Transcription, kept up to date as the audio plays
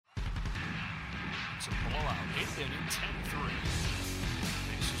It's a blowout. 8th inning, 10-3.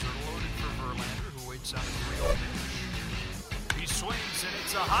 Bases are loaded for Verlander, who waits out a 3-0 pitch. He swings, and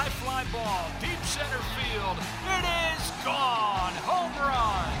it's a high fly ball. Deep center field. It is gone. Home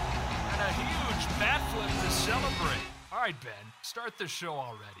run. And a huge bat flip to celebrate. All right, Ben, start the show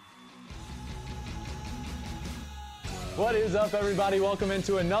already. What is up, everybody? Welcome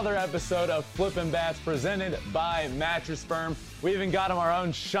into another episode of Flippin' Bats presented by Mattress Firm. We even got them our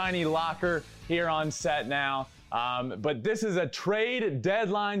own shiny locker here on set now. But this is a trade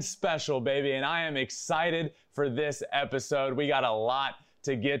deadline special, baby, and I am excited for this episode. We got a lot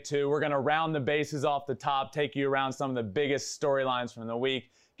to get to. We're going to round the bases off the top, take you around some of the biggest storylines from the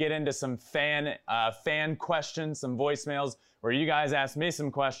week, get into some fan questions, some voicemails where you guys ask me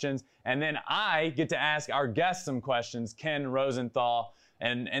some questions, and then I get to ask our guest some questions, Ken Rosenthal,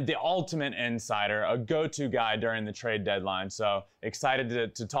 and the ultimate insider, a go-to guy during the trade deadline. So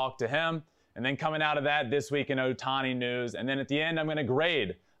excited to talk to him. And then coming out of that, this week in Ohtani news. And then at the end, I'm going to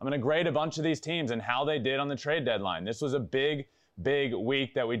grade a bunch of these teams and how they did on the trade deadline. This was a big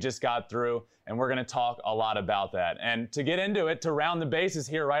week that we just got through, and we're going to talk a lot about that. And to get into it, to round the bases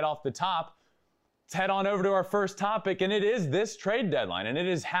here right off the top, let's head on over to our first topic, and it is this trade deadline, and it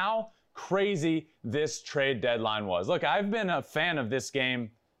is how crazy this trade deadline was. Look, I've been a fan of this game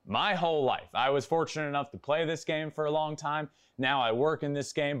my whole life. I was fortunate enough to play this game for a long time. Now I work in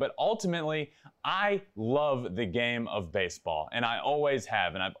this game, but ultimately, I love the game of baseball, and I always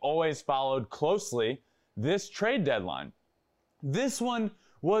have, and I've always followed closely this trade deadline. This one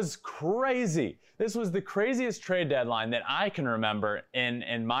was crazy. This was the craziest trade deadline that I can remember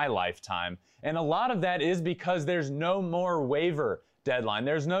in my lifetime. And a lot of that is because there's no more waiver deadline.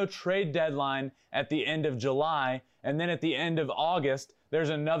 There's no trade deadline at the end of July. And then at the end of August,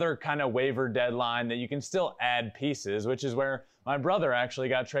 there's another kind of waiver deadline that you can still add pieces, which is where my brother actually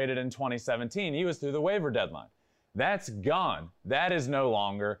got traded in 2017. He was through the waiver deadline. That's gone. That is no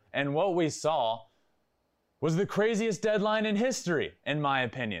longer. And what we saw was the craziest deadline in history, in my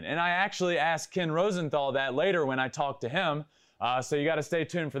opinion. And I actually asked Ken Rosenthal that later when I talked to him. So you got to stay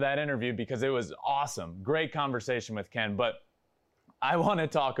tuned for that interview because it was awesome. Great conversation with Ken. But I want to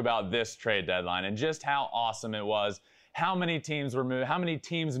talk about this trade deadline and just how awesome it was, how many teams were moved, how many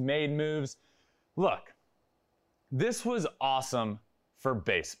teams made moves. Look, this was awesome for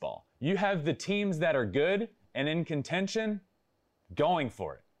baseball. You have the teams that are good and in contention going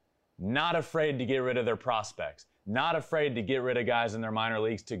for it. Not afraid to get rid of their prospects, not afraid to get rid of guys in their minor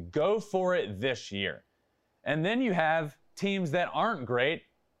leagues, to go for it this year. And then you have teams that aren't great,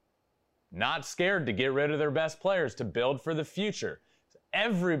 not scared to get rid of their best players, to build for the future.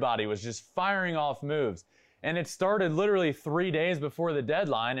 Everybody was just firing off moves. And it started literally 3 days before the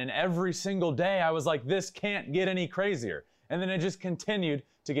deadline, and every single day I was like, this can't get any crazier. And then it just continued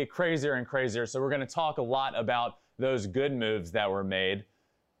to get crazier and crazier. So we're going to talk a lot about those good moves that were made.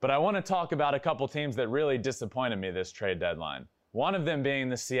 But I want to talk about a couple teams that really disappointed me this trade deadline. One of them being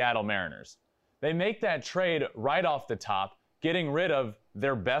the Seattle Mariners. They make that trade right off the top, getting rid of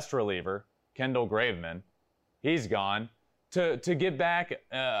their best reliever, Kendall Graveman. He's gone. To get back,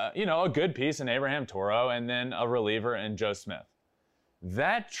 a good piece in Abraham Toro and then a reliever in Joe Smith.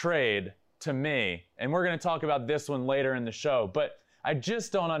 That trade, to me, and we're going to talk about this one later in the show, but I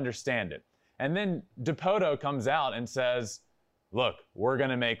just don't understand it. And then Dipoto comes out and says, look, we're going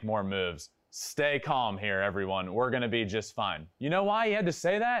to make more moves. Stay calm here, everyone. We're going to be just fine. You know why he had to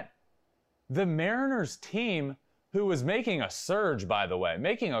say that? The Mariners team, who was making a surge, by the way,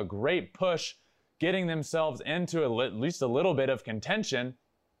 making a great push, getting themselves into at least a little bit of contention,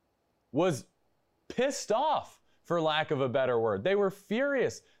 was pissed off, for lack of a better word. They were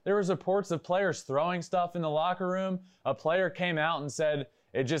furious. There was reports of players throwing stuff in the locker room. A player came out and said,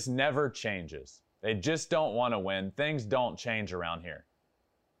 it just never changes. They just don't want to win. Things don't change around here.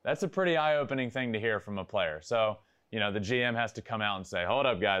 That's a pretty eye-opening thing to hear from a player. So, the GM has to come out and say, hold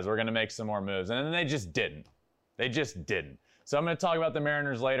up, guys, we're going to make some more moves. And then they just didn't. They just didn't. So I'm going to talk about the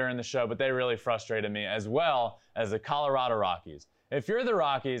Mariners later in the show, but they really frustrated me, as well as the Colorado Rockies. If you're the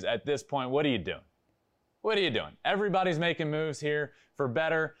Rockies at this point, what are you doing? What are you doing? Everybody's making moves here for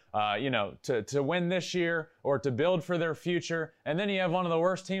better, to win this year or to build for their future. And then you have one of the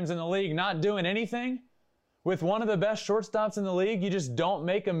worst teams in the league not doing anything. With one of the best shortstops in the league, you just don't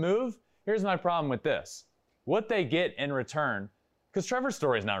make a move. Here's my problem with this. What they get in return, because Trevor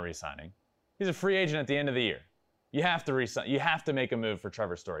Story's not re-signing. He's a free agent at the end of the year. You have to re-sign. You have to make a move for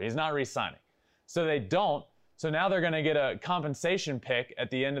Trevor Story. He's not re-signing. So they don't. So now they're going to get a compensation pick at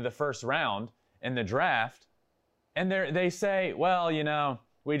the end of the first round in the draft. And they say, well,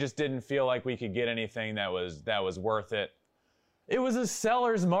 we just didn't feel like we could get anything that was worth it. It was a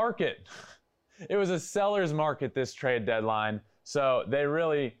seller's market. It was a seller's market, this trade deadline. So they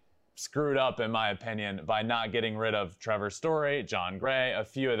really screwed up, in my opinion, by not getting rid of Trevor Story, John Gray, a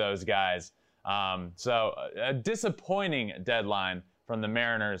few of those guys. So a disappointing deadline from the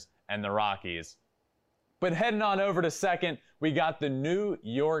Mariners and the Rockies. But heading on over to second, we got the New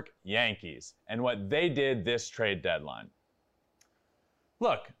York Yankees and what they did this trade deadline.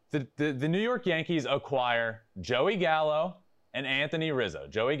 Look, the New York Yankees acquire Joey Gallo and Anthony Rizzo.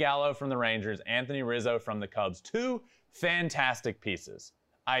 Joey Gallo from the Rangers, Anthony Rizzo from the Cubs. Two fantastic pieces.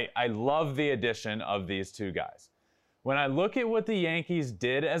 I love the addition of these two guys. When I look at what the Yankees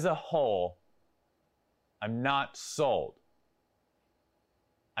did as a whole, I'm not sold.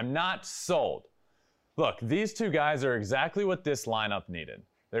 I'm not sold. Look, these two guys are exactly what this lineup needed.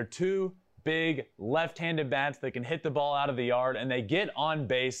 They're two big left-handed bats that can hit the ball out of the yard, and they get on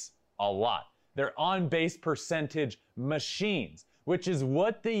base a lot. They're on base percentage machines, which is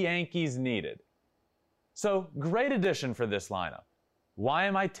what the Yankees needed. So, great addition for this lineup. Why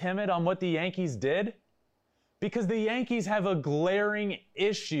am I timid on what the Yankees did? Because the Yankees have a glaring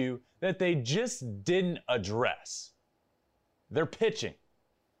issue that they just didn't address. Their pitching.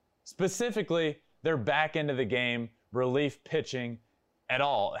 Specifically, their back end of the game, relief pitching at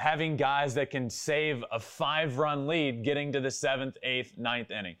all. Having guys that can save a 5-run lead getting to the 7th, 8th,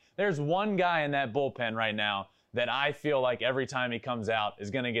 9th inning. There's one guy in that bullpen right now that I feel like every time he comes out is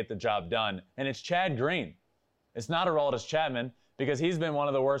going to get the job done, and it's Chad Green. It's not Aroldis Chapman, because he's been one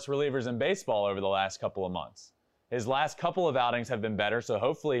of the worst relievers in baseball over the last couple of months. His last couple of outings have been better, so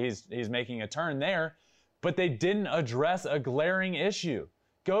hopefully he's making a turn there. But they didn't address a glaring issue.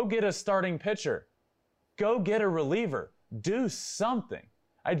 Go get a starting pitcher. Go get a reliever. Do something.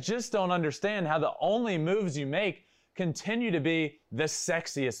 I just don't understand how the only moves you make continue to be the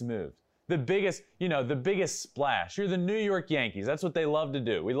sexiest moves. The biggest splash. You're the New York Yankees. That's what they love to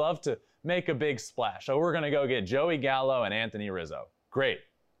do. We love to make a big splash. So we're going to go get Joey Gallo and Anthony Rizzo. Great.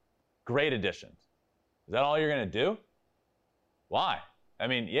 Great additions. Is that all you're going to do? Why? I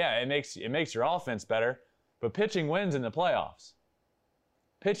mean, yeah, it makes your offense better, but pitching wins in the playoffs.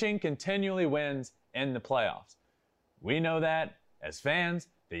 Pitching continually wins in the playoffs. We know that as fans.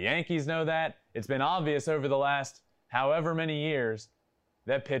 The Yankees know that. It's been obvious over the last however many years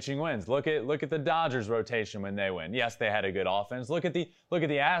that pitching wins. Look at the Dodgers rotation when they win. Yes, they had a good offense. Look at the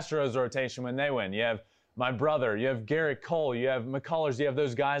Astros rotation when they win. You have my brother, you have Garrett Cole, you have McCullers, you have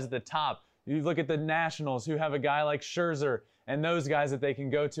those guys at the top. You look at the Nationals who have a guy like Scherzer and those guys that they can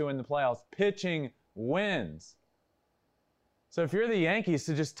go to in the playoffs. Pitching wins. So if you're the Yankees,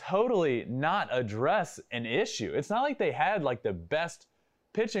 to just totally not address an issue, it's not like they had like the best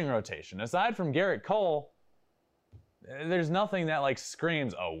pitching rotation. Aside from Garrett Cole, there's nothing that like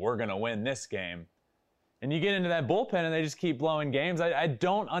screams, oh, we're going to win this game. And you get into that bullpen and they just keep blowing games. I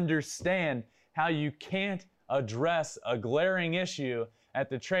don't understand how you can't address a glaring issue at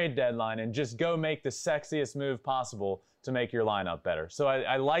the trade deadline and just go make the sexiest move possible to make your lineup better. So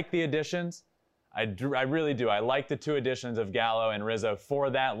I like the additions. I really do. I like the two additions of Gallo and Rizzo for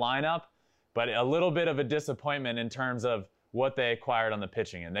that lineup, but a little bit of a disappointment in terms of what they acquired on the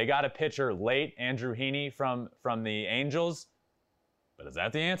pitching end. They got a pitcher late, Andrew Heaney from the Angels, but is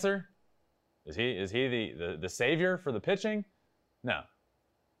that the answer? Is he the savior for the pitching? No.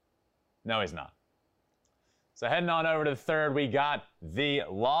 No, he's not. So heading on over to the third, we got the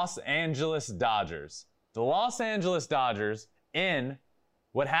Los Angeles Dodgers. The Los Angeles Dodgers, in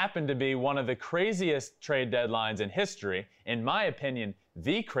what happened to be one of the craziest trade deadlines in history, in my opinion,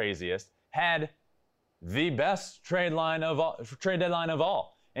 the craziest, had the best trade deadline of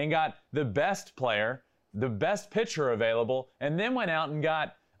all, and got the best player, the best pitcher available, and then went out and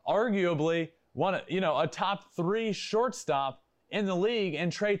got arguably a top 3 shortstop in the league in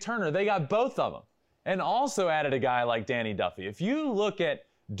Trey Turner. They got both of them, and also added a guy like Danny Duffy. If you look at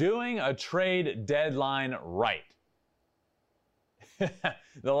doing a trade deadline right,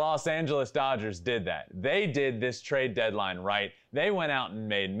 the Los Angeles Dodgers did that. They did this trade deadline right. They went out and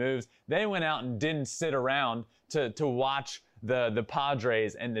made moves. They went out and didn't sit around to watch the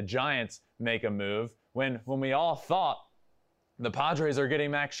Padres and the Giants make a move when we all thought the Padres are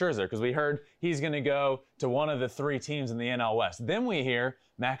getting Max Scherzer, because we heard he's going to go to one of the 3 teams in the NL West. Then we hear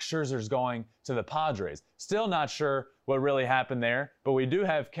Max Scherzer's going to the Padres. Still not sure what really happened there, but we do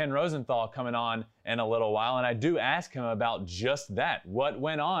have Ken Rosenthal coming on in a little while, and I do ask him about just that. What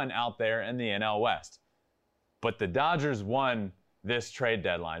went on out there in the NL West? But the Dodgers won this trade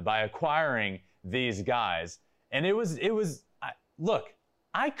deadline by acquiring these guys, and look,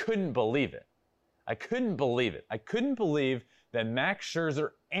 I couldn't believe it. I couldn't believe it. I couldn't believe that Max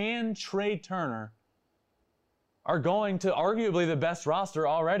Scherzer and Trey Turner are going to arguably the best roster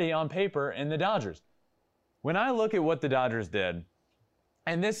already on paper in the Dodgers. When I look at what the Dodgers did,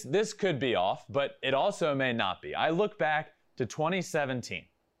 and this could be off, but it also may not be. I look back to 2017.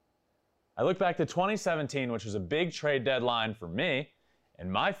 Which was a big trade deadline for me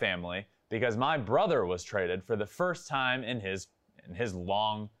and my family because my brother was traded for the first time in his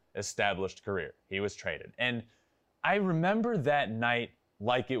long established career. He was traded. And I remember that night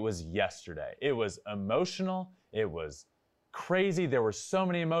like it was yesterday. It was emotional. It was crazy. There were so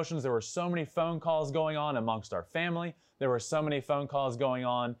many emotions. There were so many phone calls going on amongst our family. There were so many phone calls going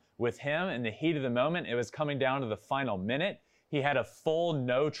on with him in the heat of the moment. It was coming down to the final minute. He had a full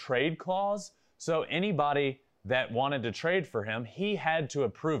no trade clause. So anybody that wanted to trade for him, he had to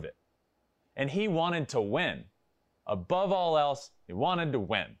approve it. And he wanted to win. Above all else, he wanted to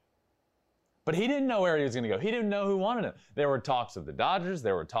win. But he didn't know where he was going to go. He didn't know who wanted him. There were talks of the Dodgers.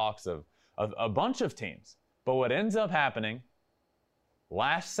 There were talks of a bunch of teams. But what ends up happening,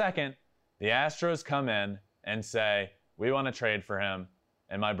 last second, the Astros come in and say, we want to trade for him.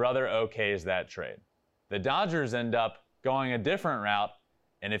 And my brother okays that trade. The Dodgers end up going a different route.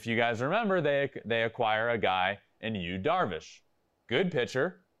 And if you guys remember, they acquire a guy in Yu Darvish. Good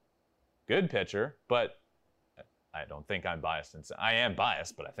pitcher, but I don't think I'm biased. I am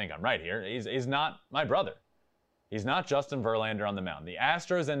biased, but I think I'm right here. He's not my brother. He's not Justin Verlander on the mound. The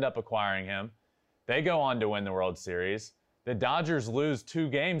Astros end up acquiring him. They go on to win the World Series. The Dodgers lose 2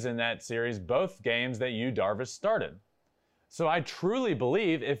 games in that series, both games that Yu Darvish started. So I truly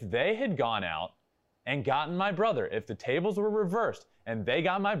believe if they had gone out and gotten my brother, if the tables were reversed and they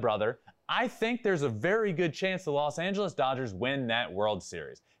got my brother, I think there's a very good chance the Los Angeles Dodgers win that World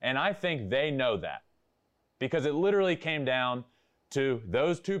Series. And I think they know that because it literally came down to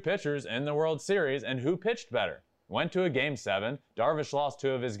those 2 pitchers in the World Series and who pitched better. Went to a Game 7. Darvish lost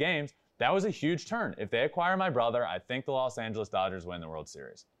 2 of his games. That was a huge turn. If they acquire my brother, I think the Los Angeles Dodgers win the World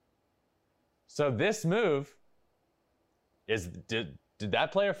Series. So this move did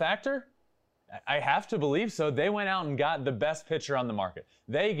that play a factor? I have to believe so. They went out and got the best pitcher on the market.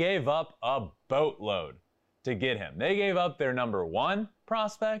 They gave up a boatload to get him. They gave up their number 1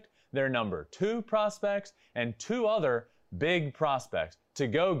 prospect, their number 2 prospects, and 2 other big prospects to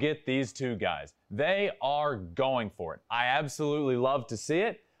go get these 2 guys. They are going for it. I absolutely love to see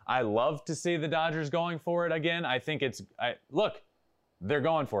it. I love to see the Dodgers going for it again. I think look, they're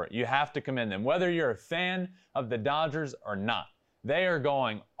going for it. You have to commend them. Whether you're a fan of the Dodgers or not, they are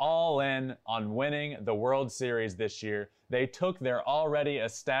going all in on winning the World Series this year. They took their already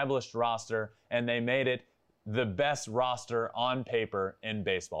established roster and they made it the best roster on paper in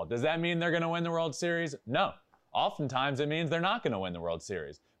baseball. Does that mean they're going to win the World Series? No. Oftentimes it means they're not going to win the World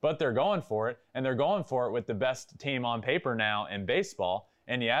Series. But they're going for it, and they're going for it with the best team on paper now in baseball,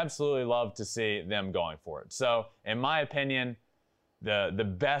 and you absolutely love to see them going for it. So, in my opinion,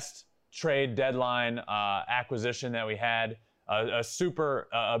 the best trade deadline acquisition that we had,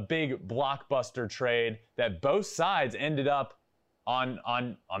 a big blockbuster trade that both sides ended up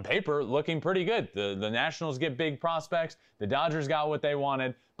on paper looking pretty good. The Nationals get big prospects. The Dodgers got what they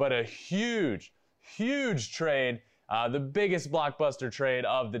wanted, but a huge trade. The biggest blockbuster trade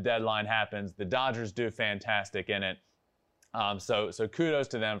of the deadline happens. The Dodgers do fantastic in it. So kudos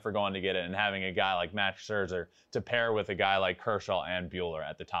to them for going to get it and having a guy like Max Scherzer to pair with a guy like Kershaw and Buehler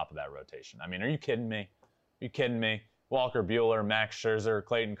at the top of that rotation. I mean, are you kidding me? Walker Buehler, Max Scherzer,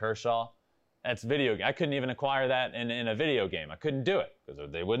 Clayton Kershaw. That's video. I couldn't even acquire that in a video game. I couldn't do it because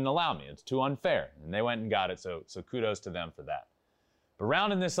they wouldn't allow me. It's too unfair. And they went and got it. So kudos to them for that. But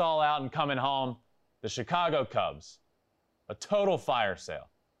rounding this all out and coming home, the Chicago Cubs, a total fire sale.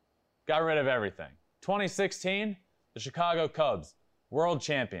 Got rid of everything. 2016, the Chicago Cubs, world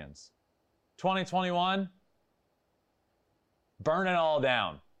champions. 2021, burn it all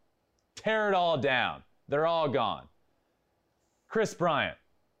down. Tear it all down. They're all gone. Chris Bryant,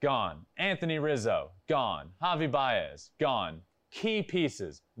 gone. Anthony Rizzo, gone. Javi Baez, gone. Key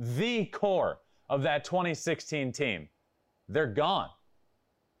pieces, the core of that 2016 team, they're gone.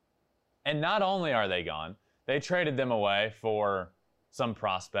 And not only are they gone, they traded them away for some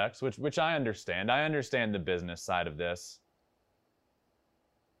prospects, which I understand. I understand the business side of this.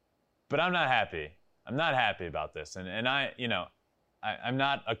 But I'm not happy. I'm not happy about this. And I'm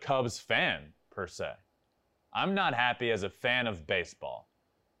not a Cubs fan per se. I'm not happy as a fan of baseball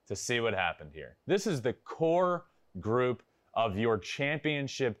to see what happened here. This is the core group of your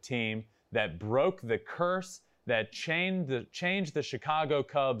championship team that broke the curse, that changed the Chicago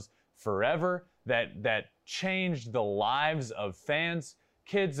Cubs forever, that changed the lives of fans.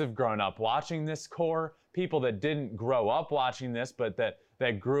 Kids have grown up watching this core. People that didn't grow up watching this, but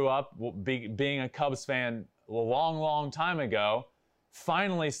that grew up being a Cubs fan a long, long time ago,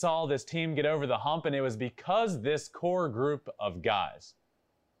 finally saw this team get over the hump, and it was because this core group of guys.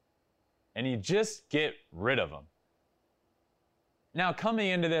 And you just get rid of them. Now, coming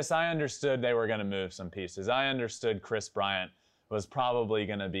into this, I understood they were going to move some pieces. I understood Kris Bryant was probably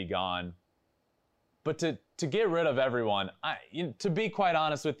going to be gone. But to get rid of everyone, to be quite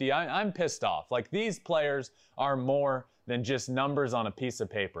honest with you, I'm pissed off. Like, these players are more than just numbers on a piece of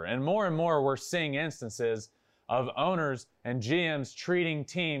paper. And more we're seeing instances of owners and GMs treating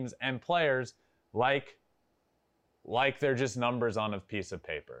teams and players like they're just numbers on a piece of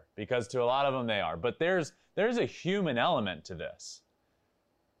paper. Because to a lot of them they are. But there's a human element to this.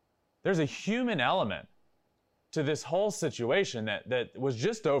 There's a human element to this whole situation that was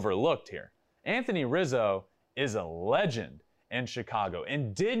just overlooked here. Anthony Rizzo is a legend in Chicago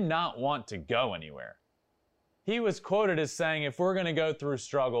and did not want to go anywhere. He was quoted as saying, if we're going to go through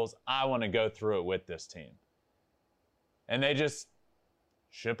struggles, I want to go through it with this team. And they just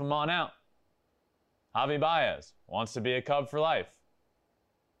ship him on out. Javi Baez wants to be a Cub for life.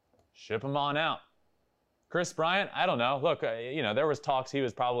 Ship him on out. Kris Bryant, I don't know. Look, there was talks he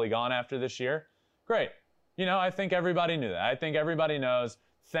was probably gone after this year. Great. I think everybody knew that. I think everybody knows.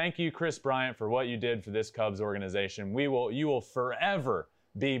 Thank you, Kris Bryant, for what you did for this Cubs organization. You will forever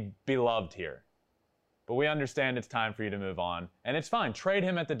be beloved here. But we understand it's time for you to move on. And it's fine. Trade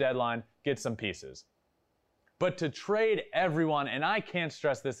him at the deadline. Get some pieces. But to trade everyone, and I can't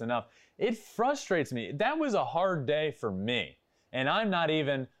stress this enough, it frustrates me. That was a hard day for me. And I'm not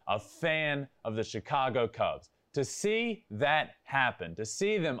even a fan of the Chicago Cubs. To see that happen, to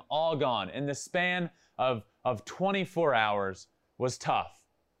see them all gone in the span of 24 hours was tough.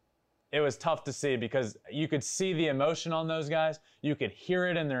 It was tough to see because you could see the emotion on those guys. You could hear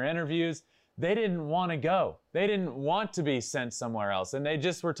it in their interviews. They didn't want to go. They didn't want to be sent somewhere else. And they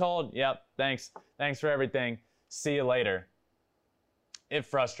just were told, yep, thanks for everything. See you later. It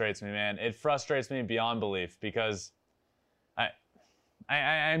frustrates me, man. It frustrates me beyond belief because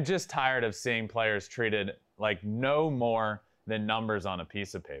I'm just tired of seeing players treated like no more than numbers on a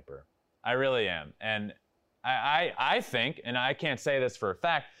piece of paper. I really am. And I think, and I can't say this for a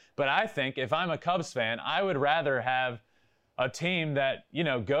fact, but I think if I'm a Cubs fan, I would rather have a team that,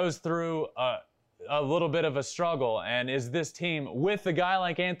 goes through a little bit of a struggle and is this team with a guy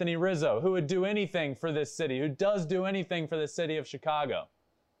like Anthony Rizzo, who would do anything for this city, who does do anything for the city of Chicago.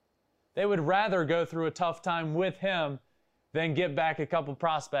 They would rather go through a tough time with him than get back a couple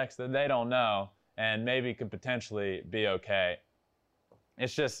prospects that they don't know and maybe could potentially be okay.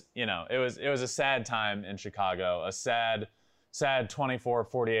 It's just, it was a sad time in Chicago, a sad 24,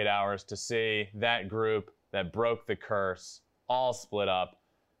 48 hours to see that group that broke the curse all split up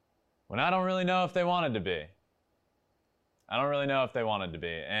when I don't really know if they wanted to be. I don't really know if they wanted to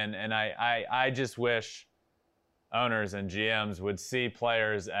be. And I just wish owners and GMs would see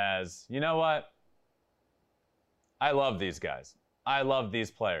players as, you know what? I love these guys. I love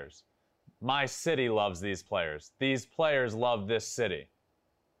these players. My city loves these players. These players love this city.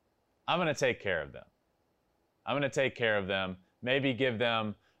 I'm going to take care of them. I'm going to take care of them. Maybe give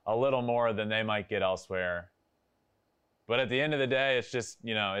them a little more than they might get elsewhere. But at the end of the day, it's just,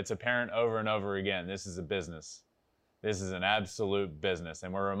 it's apparent over and over again. This is a business. This is an absolute business.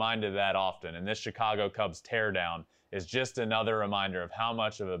 And we're reminded of that often. And this Chicago Cubs teardown is just another reminder of how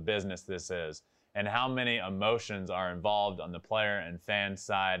much of a business this is and how many emotions are involved on the player and fan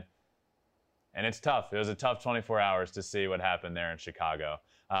side. And it's tough. It was a tough 24 hours to see what happened there in Chicago.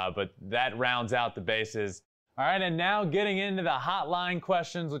 But that rounds out the bases. All right, and now getting into the hotline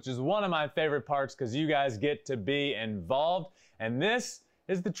questions, which is one of my favorite parts because you guys get to be involved. And this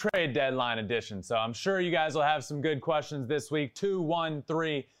is the trade deadline edition. So I'm sure you guys will have some good questions this week.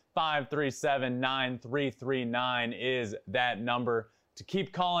 213-537-9339 is that number to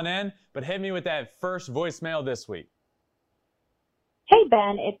keep calling in. But hit me with that first voicemail this week. Hey,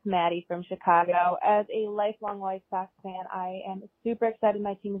 Ben, it's Maddie from Chicago. As a lifelong White Sox fan, I am super excited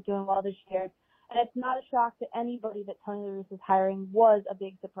my team is doing well this year. And it's not a shock to anybody that Tony La Russa's hiring was a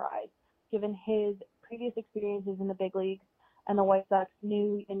big surprise, given his previous experiences in the big leagues and the White Sox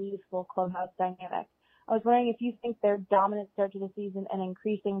new and useful clubhouse dynamic. I was wondering if you think their dominant start to the season and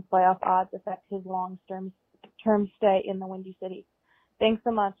increasing playoff odds affect his long-term stay in the Windy City. Thanks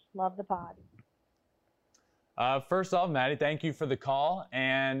so much. Love the pod. First off, Maddie, thank you for the call.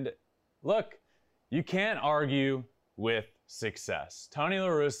 And look, you can't argue with success. Tony La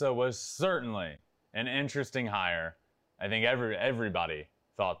Russa was certainly an interesting hire. I think everybody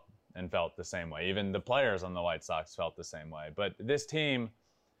thought and felt the same way. Even the players on the White Sox felt the same way. But this team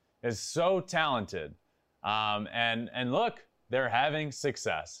is so talented. And look, they're having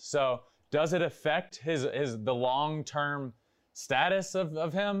success. So Does it affect the long-term status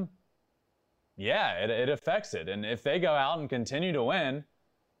of him? Yeah, it affects it. And if they go out and continue to win,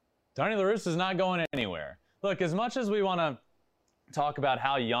 Tony La Russa is not going anywhere. Look, as much as we want to talk about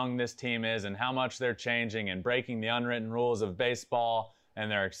how young this team is and how much they're changing and breaking the unwritten rules of baseball, and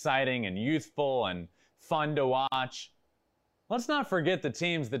they're exciting and youthful and fun to watch, let's not forget the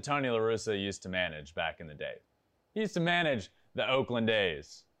teams that Tony La Russa used to manage back in the day. He used to manage the Oakland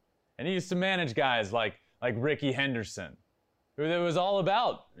A's. And he used to manage guys like Ricky Henderson, who it was all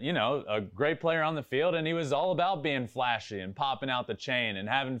about, a great player on the field, and he was all about being flashy and popping out the chain and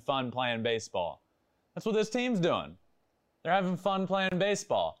having fun playing baseball. That's what this team's doing. They're having fun playing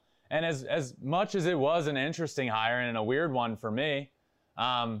baseball. And as much as it was an interesting hire and a weird one for me,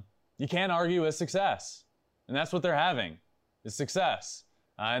 you can't argue with success. And that's what they're having, is success.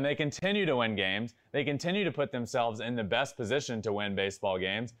 And they continue to win games. They continue to put themselves in the best position to win baseball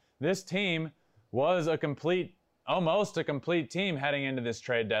games. This team was almost a complete team heading into this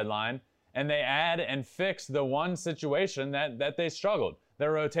trade deadline, and they add and fix the one situation that they struggled.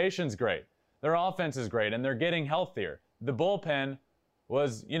 Their rotation's great. Their offense is great, and they're getting healthier. The bullpen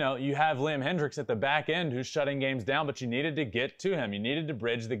was, you have Liam Hendriks at the back end who's shutting games down, but you needed to get to him. You needed to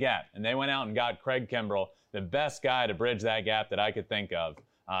bridge the gap. And they went out and got Craig Kimbrell, the best guy to bridge that gap that I could think of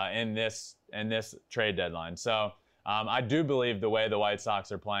in this trade deadline. So I do believe the way the White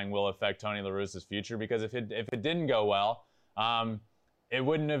Sox are playing will affect Tony La Russa's future, because if it didn't go well, it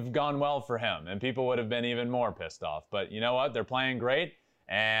wouldn't have gone well for him, and people would have been even more pissed off. But you know what? They're playing great,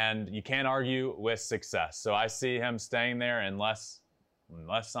 and you can't argue with success. So I see him staying there unless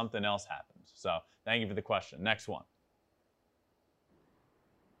something else happens. So thank you for the question. Next one.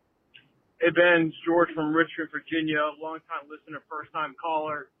 Hey, Ben, it's George from Richmond, Virginia, long-time listener, first-time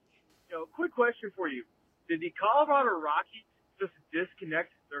caller. Quick question for you. Did the Colorado Rockies just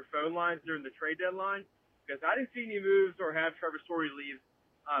disconnect their phone lines during the trade deadline? Because I didn't see any moves or have Trevor Story leave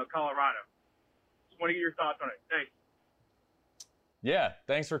Colorado. Just want to get your thoughts on it. Thanks. Yeah,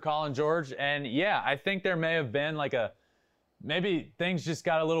 thanks for calling, George. And yeah, I think there may have been maybe things just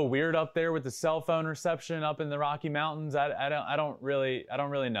got a little weird up there with the cell phone reception up in the Rocky Mountains. I don't really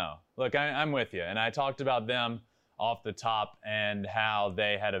know. Look, I'm with you, and I talked about them off the top and how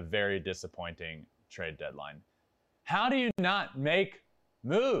they had a very disappointing trade deadline. How do you not make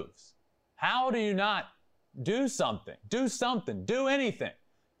moves? How do you not do something? Do anything.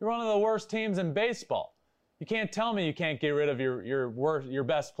 You're one of the worst teams in baseball. You can't tell me you can't get rid of your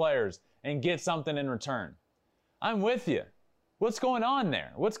best players and get something in return. I'm with you. What's going on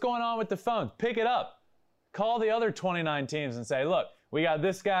there? What's going on with the phones? Pick it up. Call the other 29 teams and say, look, we got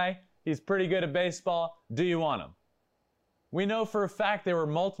this guy. He's pretty good at baseball. Do you want him? We know for a fact there were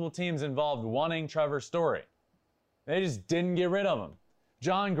multiple teams involved wanting Trevor Story. They just didn't get rid of him.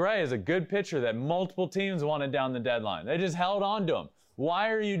 John Gray is a good pitcher that multiple teams wanted down the deadline. They just held on to him.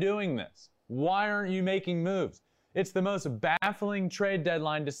 Why are you doing this? Why aren't you making moves? It's the most baffling trade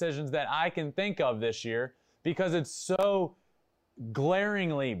deadline decisions that I can think of this year, because it's so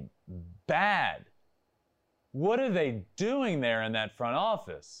glaringly bad. What are they doing there in that front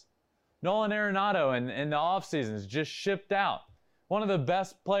office? Nolan Arenado in the offseason is just shipped out. One of the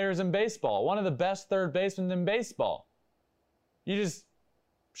best players in baseball. One of the best third basemen in baseball. You just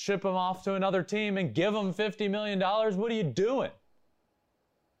ship him off to another team and give him $50 million? What are you doing?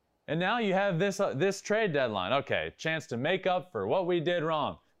 And now you have this trade deadline. Okay, chance to make up for what we did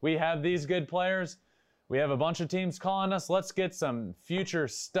wrong. We have these good players. We have a bunch of teams calling us. Let's get some future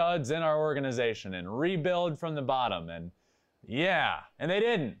studs in our organization and rebuild from the bottom. And yeah, and they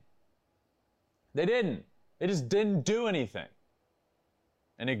didn't. They didn't. They just didn't do anything.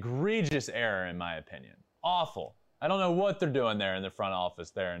 An egregious error, in my opinion. Awful. I don't know what they're doing there in the front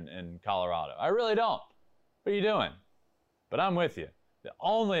office there in Colorado. I really don't. What are you doing? But I'm with you. The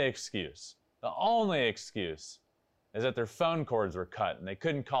only excuse is that their phone cords were cut and they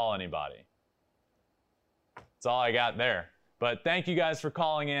couldn't call anybody. That's all I got there. But thank you guys for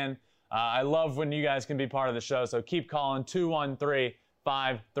calling in. I love when you guys can be part of the show, so keep calling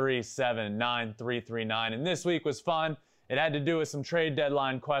 213-537-9339. And this week was fun. It had to do with some trade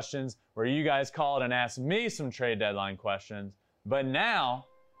deadline questions where you guys called and asked me some trade deadline questions. But now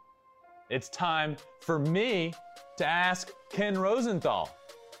it's time for me to ask Ken Rosenthal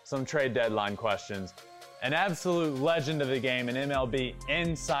some trade deadline questions. An absolute legend of the game, an MLB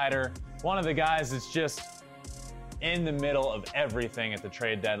insider, one of the guys that's just in the middle of everything at the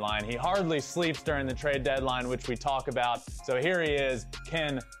trade deadline. He hardly sleeps during the trade deadline, which we talk about. So here he is,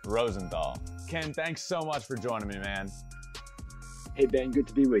 Ken Rosenthal. Ken, thanks so much for joining me, man. Hey, Ben, good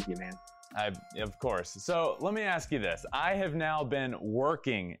to be with you, man. Of course. So let me ask you this. I have now been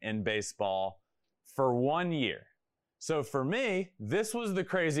working in baseball for 1 year. So for me, this was the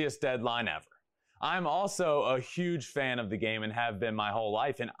craziest deadline ever. I'm also a huge fan of the game and have been my whole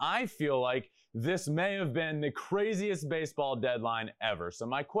life. And I feel like this may have been the craziest baseball deadline ever. So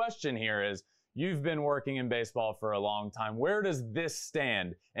my question here is, you've been working in baseball for a long time. Where does this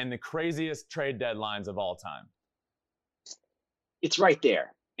stand in the craziest trade deadlines of all time? It's right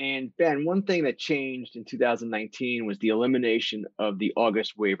there. And Ben, one thing that changed in 2019 was the elimination of the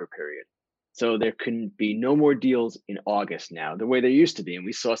August waiver period. So there can be no more deals in August now, the way there used to be. And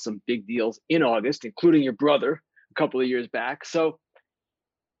we saw some big deals in August, including your brother a couple of years back. So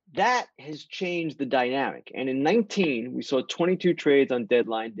that has changed the dynamic. And in 19, we saw 22 trades on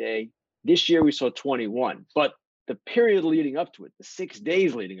deadline day. This year, we saw 21. But the period leading up to it, the 6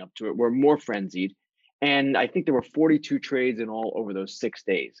 days leading up to it, were more frenzied. And I think there were 42 trades in all over those 6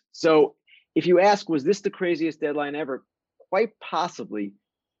 days. So if you ask, was this the craziest deadline ever? Quite possibly,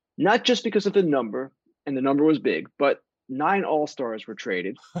 not just because of the number, and the number was big, but 9 All-Stars were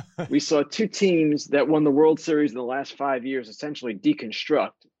traded. We saw 2 teams that won the World Series in the last 5 years essentially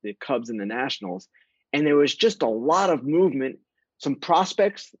deconstruct, the Cubs and the Nationals. And there was just a lot of movement. Some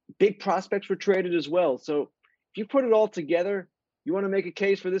prospects, big prospects were traded as well. So if you put it all together, you want to make a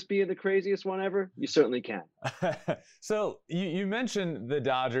case for this being the craziest one ever? You certainly can. So you mentioned the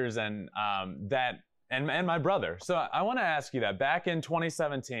Dodgers and and my brother. So I want to ask you that. Back in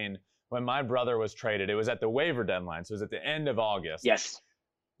 2017, when my brother was traded, it was at the waiver deadline. So it was at the end of August. Yes.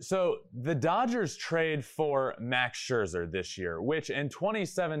 So the Dodgers trade for Max Scherzer this year, which in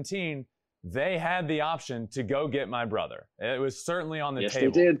 2017, they had the option to go get my brother. It was certainly on the table.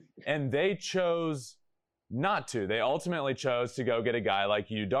 Yes, they did. And they chose not to. They ultimately chose to go get a guy like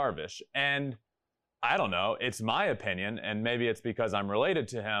Yu Darvish. And I don't know, it's my opinion, and maybe it's because I'm related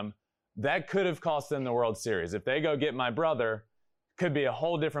to him, that could have cost them the World Series. If they go get my brother, could be a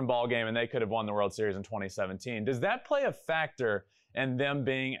whole different ball game, and they could have won the World Series in 2017. Does that play a factor in them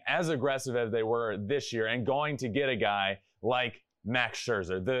being as aggressive as they were this year and going to get a guy like Max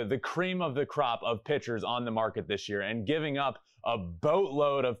Scherzer, the cream of the crop of pitchers on the market this year, and giving up a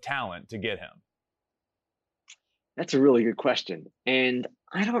boatload of talent to get him? That's a really good question. And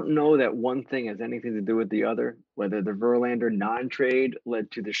I don't know that one thing has anything to do with the other, whether the Verlander non-trade led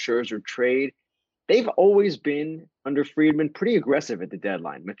to the Scherzer trade. They've always been, under Friedman, pretty aggressive at the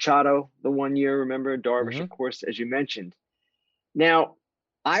deadline. Machado, the 1 year, remember? Darvish, of course, as you mentioned. Now,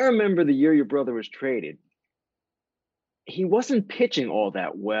 I remember the year your brother was traded. He wasn't pitching all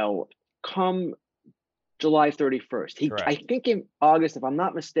that well come July 31st. I think in August, if I'm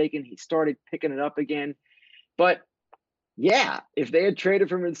not mistaken, he started picking it up again. But yeah, if they had traded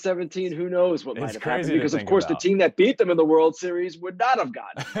from him in 17, who knows what might have happened? Because of course, the team that beat them in the World Series would not have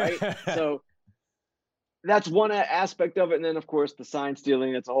gotten it, right? So that's one aspect of it. And then, of course, the sign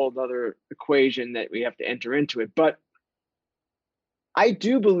stealing, that's a whole other equation that we have to enter into it. But I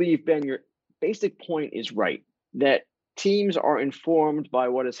do believe, Ben, your basic point is right, that teams are informed by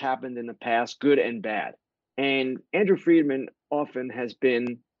what has happened in the past, good and bad. And Andrew Friedman often has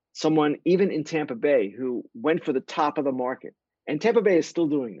been someone, even in Tampa Bay, who went for the top of the market. And Tampa Bay is still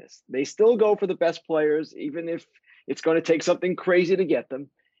doing this. They still go for the best players, even if it's going to take something crazy to get them.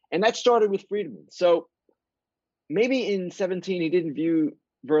 And that started with Friedman. So maybe in 17, he didn't view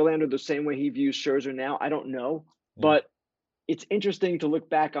Verlander the same way he views Scherzer now. I don't know. Yeah. But it's interesting to look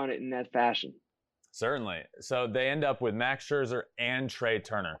back on it in that fashion. Certainly. So they end up with Max Scherzer and Trey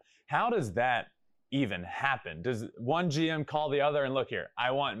Turner. How does that even happen? Does one GM call the other and look here,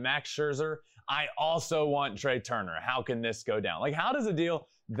 I want Max Scherzer, I also want Trey Turner. How can this go down? Like, how does a deal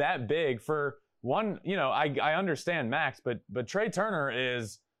that big for one, I understand Max, but Trey Turner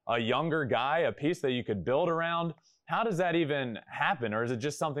is a younger guy, a piece that you could build around. How does that even happen? Or is it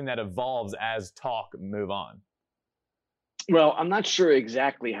just something that evolves as talk move on? Well, I'm not sure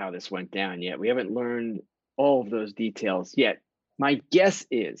exactly how this went down yet. We haven't learned all of those details yet. My guess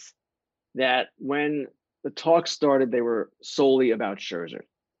is that when the talk started, they were solely about Scherzer.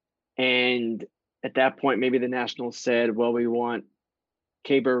 And at that point, maybe the Nationals said, well, we want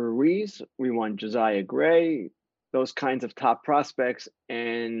Keibert Ruiz, we want Josiah Gray, those kinds of top prospects.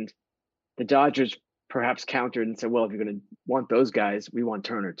 And the Dodgers perhaps countered and said, well, if you're going to want those guys, we want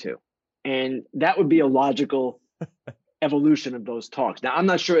Turner too. And that would be a logical evolution of those talks. Now, I'm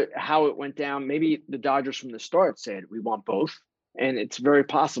not sure how it went down. Maybe the Dodgers from the start said, we want both. And it's very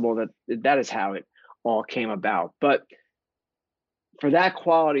possible that that is how it all came about. But for that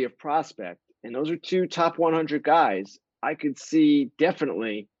quality of prospect, and those are 2 top 100 guys, I could see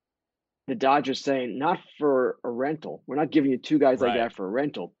definitely the Dodgers saying, not for a rental. We're not giving you two guys like Right. that for a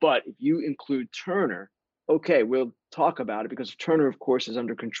rental. But if you include Turner, okay, we'll talk about it, because Turner, of course, is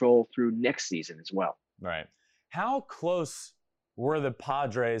under control through next season as well. Right. How close were the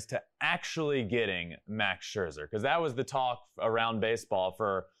Padres to actually getting Max Scherzer? Because that was the talk around baseball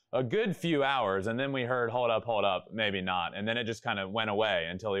for a good few hours, and then we heard, hold up, maybe not. And then it just kind of went away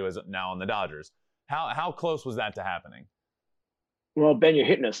until he was now on the Dodgers. How close was that to happening? Well, Ben, you're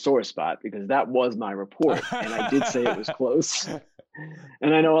hitting a sore spot, because that was my report, and I did say it was close.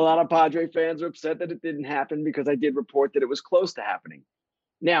 And I know a lot of Padre fans are upset that it didn't happen, because I did report that it was close to happening.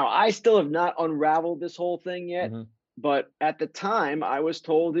 Now, I still have not unraveled this whole thing yet, but at the time I was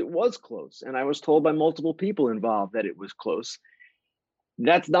told it was close, and I was told by multiple people involved that it was close.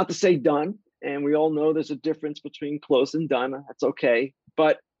 That's not to say done, and we all know there's a difference between close and done. That's okay.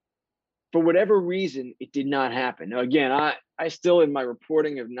 But for whatever reason, it did not happen. Now, again, I still, in my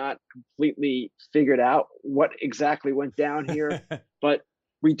reporting, have not completely figured out what exactly went down here. But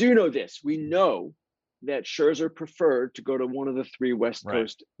we do know this. We know that Scherzer preferred to go to one of the three West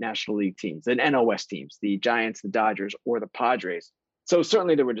Coast National League teams, and NL West teams, the Giants, the Dodgers, or the Padres. So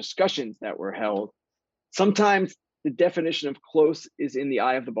certainly there were discussions that were held. Sometimes the definition of close is in the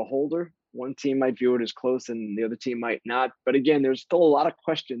eye of the beholder. One team might view it as close and the other team might not. But again, there's still a lot of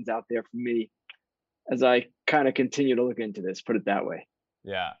questions out there for me as I kind of continue to look into this, put it that way.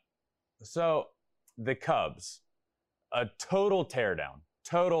 Yeah. So the Cubs, a total teardown,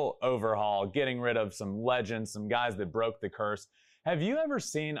 total overhaul, getting rid of some legends, some guys that broke the curse. Have you ever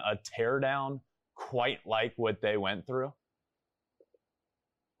seen a teardown quite like what they went through?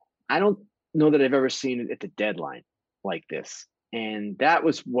 I don't know that I've ever seen it at the deadline like this. And that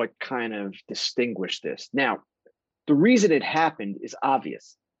was what kind of distinguished this. Now, the reason it happened is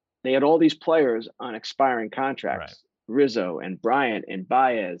obvious. They had all these players on expiring contracts, Rizzo and Bryant and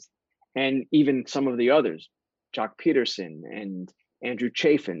Baez, and even some of the others, Jock Peterson and Andrew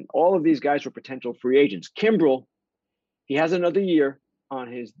Chafin. All of these guys were potential free agents. Kimbrel, he has another year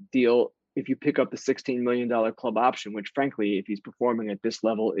on his deal if you pick up the $16 million club option, which frankly, if he's performing at this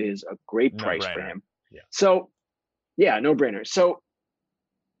level, is a great price for him. Yeah. So, yeah, no brainer. So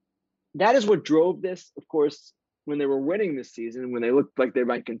that is what drove this. Of course, when they were winning this season, when they looked like they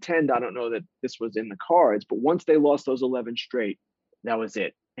might contend, I don't know that this was in the cards, but once they lost those 11 straight, that was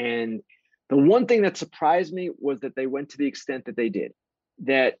it. And the one thing that surprised me was that they went to the extent that they did,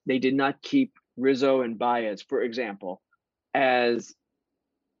 that they did not keep Rizzo and Baez, for example, as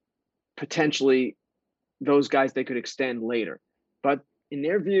potentially those guys they could extend later. But in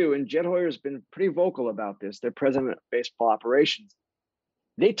their view, and Jed Hoyer has been pretty vocal about this, their president of baseball operations,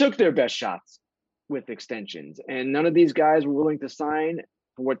 they took their best shots with extensions, and none of these guys were willing to sign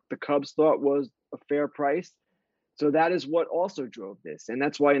for what the Cubs thought was a fair price. So that is what also drove this. And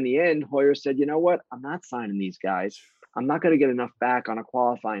that's why in the end, Hoyer said, you know what, I'm not signing these guys. I'm not going to get enough back on a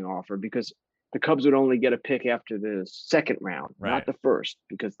qualifying offer, because the Cubs would only get a pick after the second round, not the first,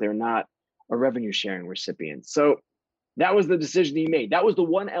 because they're not a revenue sharing recipient. So that was the decision he made. That was the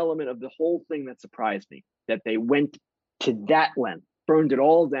one element of the whole thing that surprised me, that they went to that length, burned it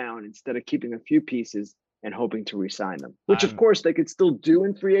all down instead of keeping a few pieces and hoping to re-sign them, which of course they could still do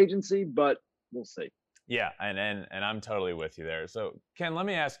in free agency, but we'll see. Yeah, and I'm totally with you there. So Ken, let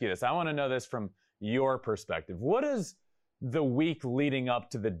me ask you this. I want to know this from your perspective. What does the week leading up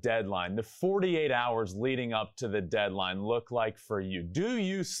to the deadline, the 48 hours leading up to the deadline look like for you? Do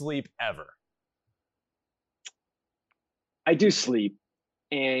you sleep ever? I do sleep,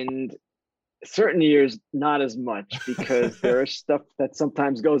 and certain years not as much, because there is stuff that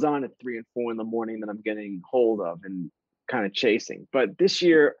sometimes goes on at 3 and 4 in the morning that I'm getting hold of and kind of chasing. But this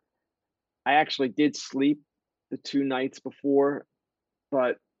year, I actually did sleep the 2 nights before,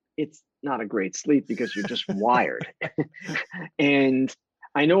 but it's not a great sleep because you're just wired. And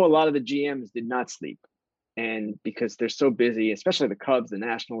I know a lot of the GMs did not sleep, and because they're so busy, especially the Cubs, the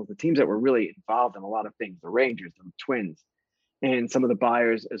Nationals, the teams that were really involved in a lot of things, the Rangers, the Twins, and some of the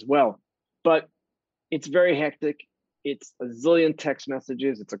buyers as well. But it's very hectic. It's a zillion text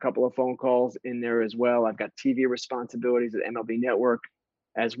messages. It's a couple of phone calls in there as well. I've got TV responsibilities at MLB Network,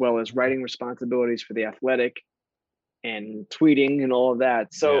 as well as writing responsibilities for The Athletic and tweeting and all of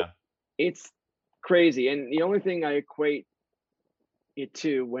that. So it's crazy. And the only thing I equate it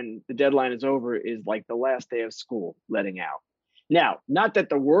to when the deadline is over is like the last day of school letting out. Now, not that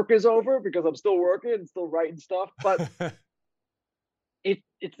the work is over, because I'm still working and still writing stuff, but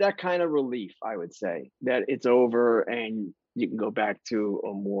it's that kind of relief, I would say, that it's over and you can go back to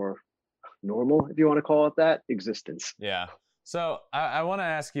a more normal, if you want to call it that, existence. Yeah. So I want to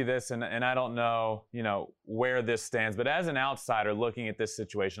ask you this, and I don't know, where this stands, but as an outsider looking at this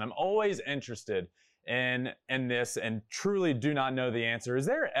situation, I'm always interested in this and truly do not know the answer. Is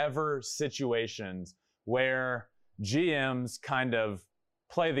there ever situations where GMs kind of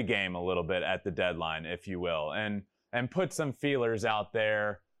play the game a little bit at the deadline, if you will, and put some feelers out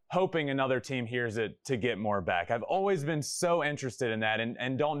there, hoping another team hears it to get more back? I've always been so interested in that,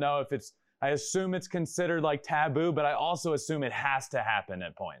 and don't know if I assume it's considered like taboo, but I also assume it has to happen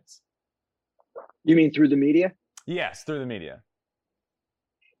at points. You mean through the media? Yes, through the media.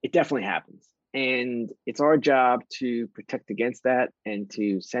 It definitely happens. And it's our job to protect against that and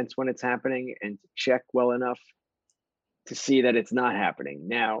to sense when it's happening and to check well enough to see that it's not happening.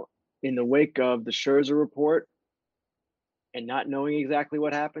 Now, in the wake of the Scherzer report and not knowing exactly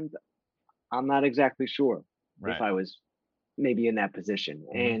what happened, I'm not exactly sure if I was maybe in that position.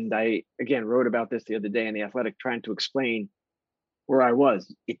 And I, again, wrote about this the other day in The Athletic, trying to explain where I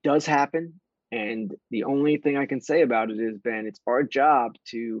was. It does happen. And the only thing I can say about it is, Ben, it's our job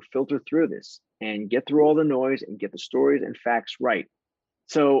to filter through this and get through all the noise and get the stories and facts right.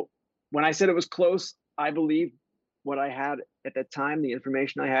 So when I said it was close, I believe what I had at that time, the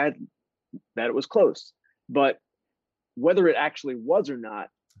information I had, that it was close. But whether it actually was or not,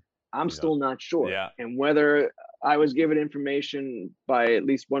 I'm still not sure. Yeah. And whether I was given information by at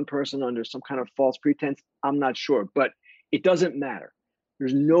least one person under some kind of false pretense, I'm not sure. But it doesn't matter.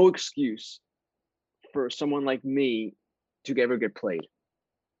 There's no excuse for someone like me to ever get played.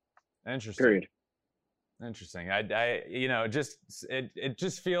 Interesting. Period. Interesting. It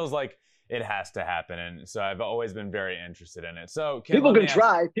just feels like it has to happen, and so I've always been very interested in it. So people can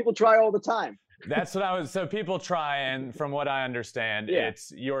try. People try all the time. That's what I was. So people try, and from what I understand,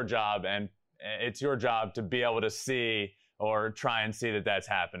 it's your job, and it's your job to be able to see or try and see that that's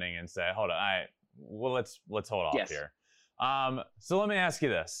happening, and say, "Hold on, let's hold off here." So let me ask you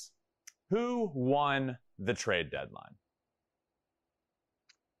this: who won the trade deadline?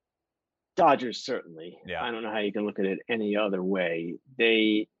 Dodgers, certainly. Yeah. I don't know how you can look at it any other way.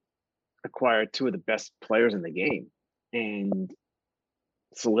 They acquired two of the best players in the game and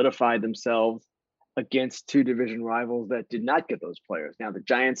solidified themselves against two division rivals that did not get those players. Now, the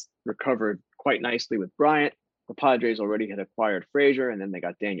Giants recovered quite nicely with Bryant. The Padres already had acquired Frazier, and then they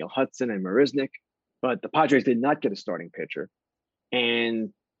got Daniel Hudson and Marisnick. But the Padres did not get a starting pitcher.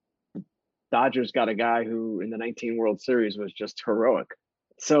 And the Dodgers got a guy who in the 19 World Series was just heroic.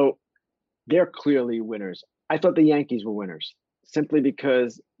 So they're clearly winners. I thought the Yankees were winners simply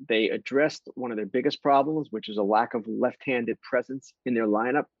because they addressed one of their biggest problems, which is a lack of left-handed presence in their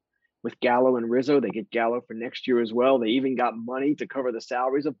lineup. With Gallo and Rizzo, they get Gallo for next year as well. They even got money to cover the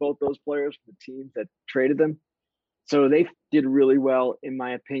salaries of both those players for the teams that traded them. So they did really well, in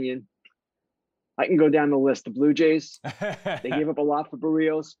my opinion. I can go down the list. The Blue Jays, they gave up a lot for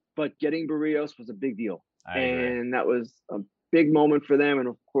Barrios, but getting Barrios was a big deal. And that was a big moment for them. And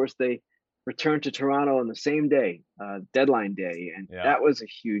of course, they returned to Toronto on the same day, deadline day. And that was a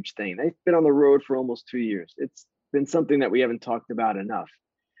huge thing. They've been on the road for almost 2 years. It's been something that we haven't talked about enough.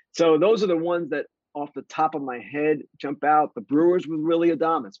 So those are the ones that off the top of my head jump out. The Brewers with Willy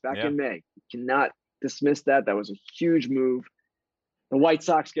Adames back in May. You cannot dismiss that. That was a huge move. The White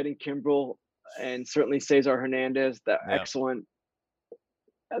Sox getting Kimbrel and certainly Cesar Hernandez, excellent.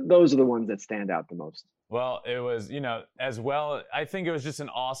 Those are the ones that stand out the most. Well, it was, as well, I think it was just an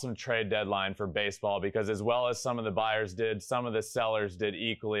awesome trade deadline for baseball because as well as some of the buyers did, some of the sellers did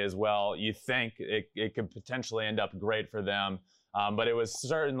equally as well. You think it could potentially end up great for them. But it was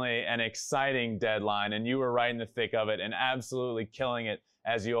certainly an exciting deadline, and you were right in the thick of it and absolutely killing it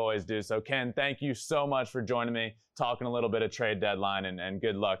as you always do. So, Ken, thank you so much for joining me, talking a little bit of trade deadline, and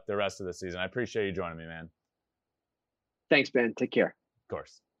good luck the rest of the season. I appreciate you joining me, man. Thanks, Ben. Take care. Of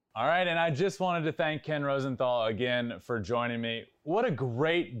course. All right, and I just wanted to thank Ken Rosenthal again for joining me. What a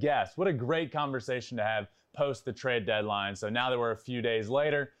great guest. What a great conversation to have post the trade deadline. So now that we're a few days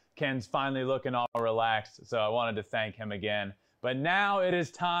later, Ken's finally looking all relaxed. So I wanted to thank him again. But now it is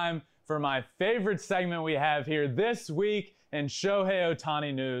time for my favorite segment we have here this week in Shohei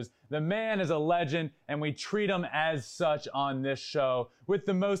Ohtani news. The man is a legend, and we treat him as such on this show with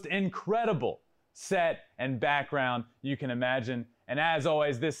the most incredible set and background you can imagine. And as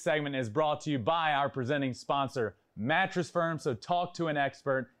always, this segment is brought to you by our presenting sponsor, Mattress Firm. So talk to an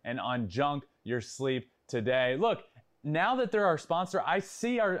expert and unjunk your sleep today. Look, now that they're our sponsor, I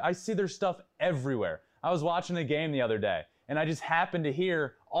see their stuff everywhere. I was watching the game the other day, and I just happened to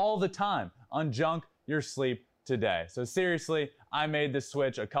hear all the time, unjunk your sleep today. So seriously, I made this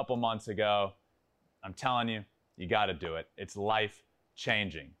switch a couple months ago. I'm telling you, you got to do it. It's life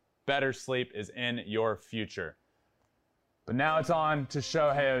changing. Better sleep is in your future. But now it's on to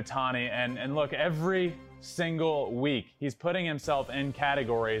Shohei Ohtani, and look, every single week he's putting himself in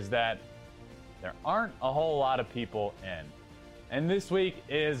categories that there aren't a whole lot of people in. And this week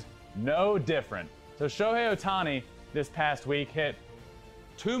is no different. So Shohei Ohtani this past week hit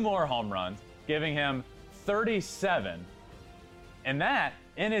 2 more home runs, giving him 37. And that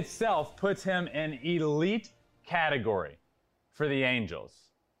in itself puts him in elite category for the Angels.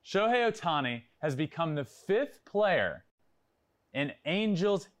 Shohei Ohtani has become the 5th player in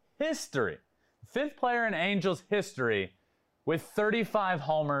Angels history, 5th player in Angels history with 35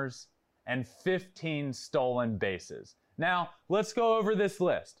 homers and 15 stolen bases. Now, let's go over this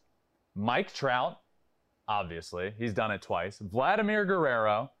list. Mike Trout, obviously, he's done it twice. Vladimir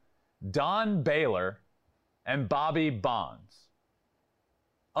Guerrero, Don Baylor, and Bobby Bonds.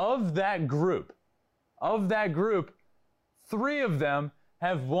 Of that group, 3 of them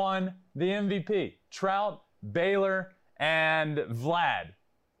have won the MVP. Trout, Baylor, and Vlad.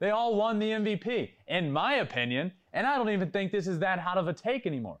 They all won the MVP. In my opinion, and I don't even think this is that hot of a take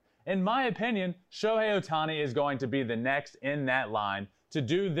anymore. In my opinion, Shohei Ohtani is going to be the next in that line to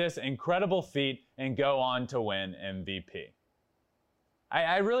do this incredible feat and go on to win MVP.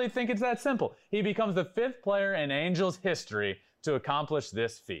 I really think it's that simple. He becomes the 5th player in Angels history to accomplish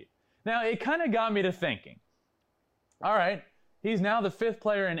this feat. Now, it kind of got me to thinking, all right, he's now the 5th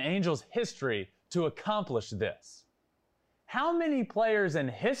player in Angels history to accomplish this. How many players in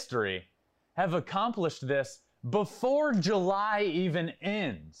history have accomplished this before July even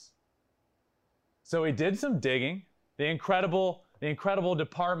ends? So he did some digging. The incredible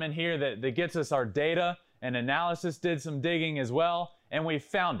department here that gets us our data and analysis did some digging as well, and we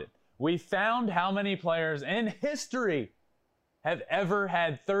found it. We found how many players in history have ever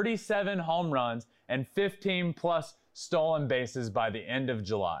had 37 home runs and 15 plus stolen bases by the end of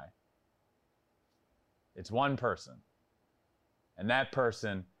July. It's one person. And that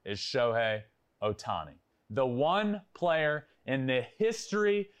person is Shohei Ohtani. The one player in the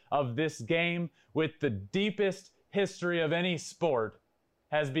history of this game with the deepest history of any sport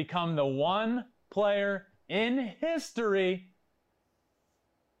has become the one player in history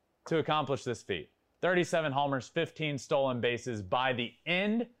to accomplish this feat. 37 homers, 15 stolen bases by the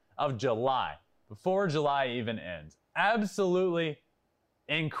end of July, before July even ends. Absolutely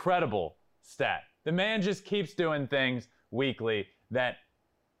incredible stat. The man just keeps doing things weekly that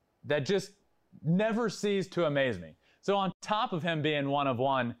just never cease to amaze me. So on top of him being one of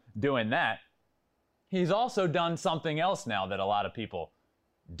one doing that, he's also done something else now that a lot of people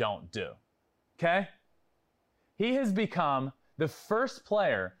don't do. Okay? He has become the first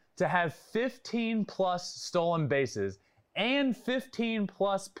player to have 15 plus stolen bases and 15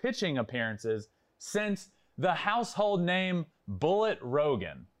 plus pitching appearances since the household name Bullet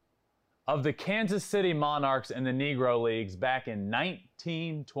Rogan of the Kansas City Monarchs in the Negro Leagues back in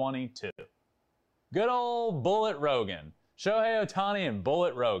 1922. Good old Bullet Rogan. Shohei Ohtani and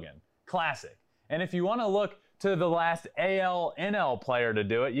Bullet Rogan. Classic. And if you want to look to the last AL-NL player to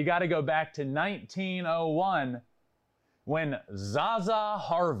do it, you got to go back to 1901 when Zaza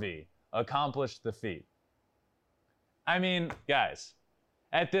Harvey accomplished the feat. I mean, guys,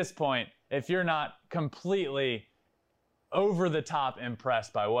 at this point, if you're not completely over the top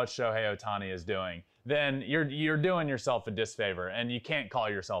impressed by what Shohei Ohtani is doing, then you're doing yourself a disfavor, and you can't call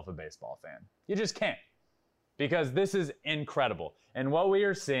yourself a baseball fan. You just can't, because this is incredible. And what we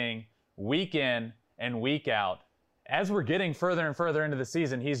are seeing week in and week out, as we're getting further and further into the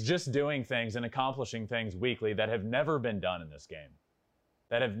season, he's just doing things and accomplishing things weekly that have never been done in this game.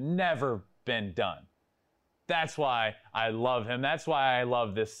 That have never been done. That's why I love him. That's why I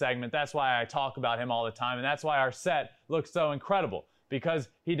love this segment. That's why I talk about him all the time. And that's why our set looks so incredible, because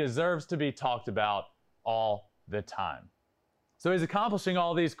he deserves to be talked about all the time. So he's accomplishing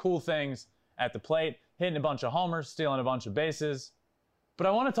all these cool things at the plate, hitting a bunch of homers, stealing a bunch of bases. But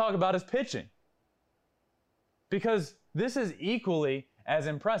I want to talk about his pitching, because this is equally as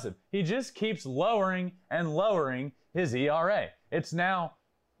impressive. He just keeps lowering and lowering his ERA. It's now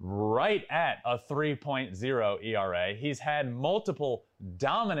right at a 3.0 ERA. He's had multiple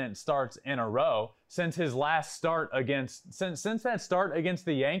dominant starts in a row since his last start since that start against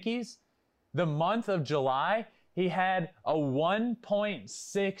the Yankees. The month of July, he had a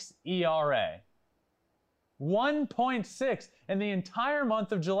 1.6 ERA. 1.6 in the entire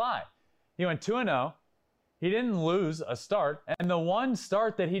month of July. He went 2-0. He didn't lose a start. And the one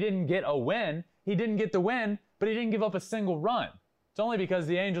start that he didn't get a win, he didn't get the win, but he didn't give up a single run. It's only because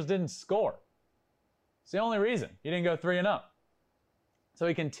the Angels didn't score. It's the only reason. He didn't go 3-0. So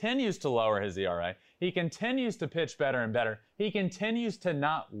he continues to lower his ERA. He continues to pitch better and better. He continues to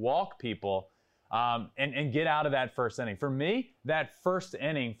not walk people. and get out of that first inning. For me, that first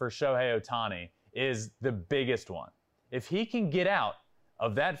inning for Shohei Ohtani is the biggest one. If he can get out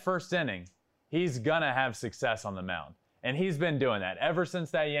of that first inning, he's going to have success on the mound. And he's been doing that ever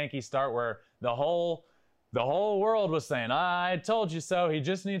since that Yankee start where the whole world was saying, I told you so. He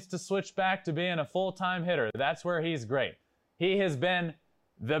just needs to switch back to being a full-time hitter. That's where he's great. He has been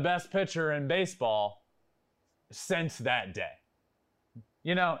the best pitcher in baseball since that day.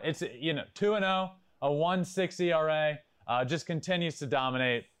 It's 2-0, a 1.6 ERA, just continues to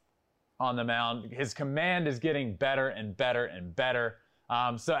dominate on the mound. His command is getting better and better and better.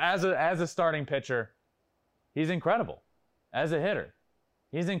 So as a starting pitcher, he's incredible. As a hitter,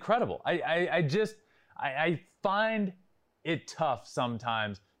 he's incredible. I find it tough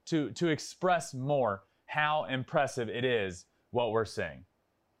sometimes to express more how impressive it is what we're seeing.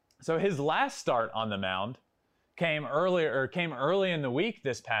 So his last start on the mound came early in the week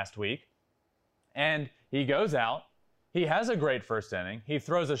this past week, and he goes out. He has a great first inning. He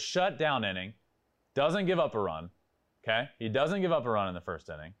throws a shutdown inning, doesn't give up a run. Okay, he doesn't give up a run in the first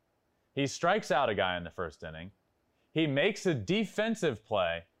inning. He strikes out a guy in the first inning. He makes a defensive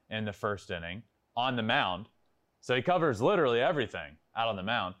play in the first inning on the mound. So he covers literally everything out on the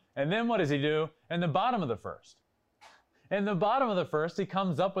mound. And then what does he do in the bottom of the first? In the bottom of the first, he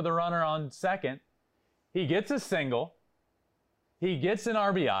comes up with a runner on second. He gets a single. He gets an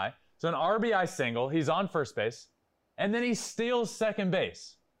RBI. So an RBI single, he's on first base. And then he steals second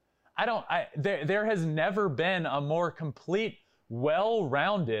base. There has never been a more complete,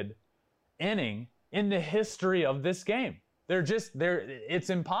 well-rounded inning in the history of this game. It's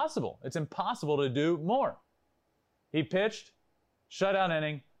impossible. It's impossible to do more. He pitched, shutout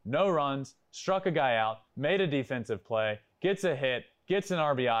inning, no runs, struck a guy out, made a defensive play, gets a hit, gets an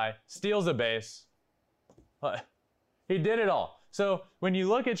RBI, steals a base. He did it all. So when you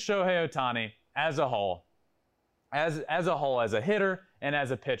look at Shohei Ohtani as a whole, as a hitter and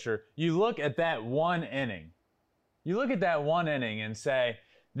as a pitcher, you look at that one inning. You look at that one inning and say,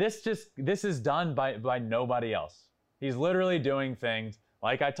 this is done by nobody else. He's literally doing things,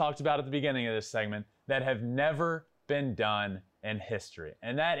 like I talked about at the beginning of this segment, that have never been done in history.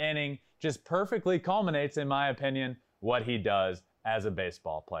 And that inning just perfectly culminates, in my opinion, what he does as a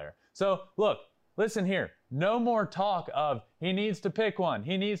baseball player. So look, listen here. No more talk of he needs to pick one.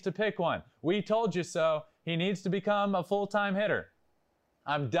 He needs to pick one. We told you so. He needs to become a full-time hitter.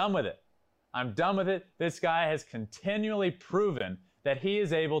 I'm done with it. I'm done with it. This guy has continually proven that he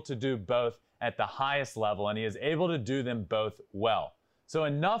is able to do both at the highest level, and he is able to do them both well. So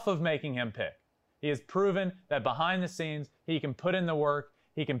enough of making him pick. He has proven that behind the scenes, he can put in the work.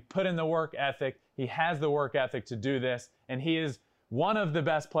 He can put in the work ethic. He has the work ethic to do this, and he is one of the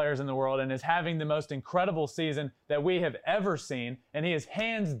best players in the world and is having the most incredible season that we have ever seen, and he is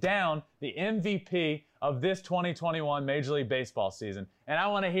hands down the MVP of this 2021 Major League Baseball season. And I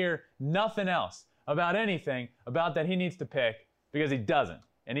want to hear nothing else about anything about that he needs to pick, because he doesn't.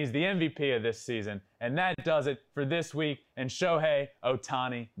 And he's the MVP of this season. And that does it for this week in Shohei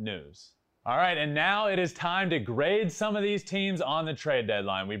Ohtani news. All right, and now it is time to grade some of these teams on the trade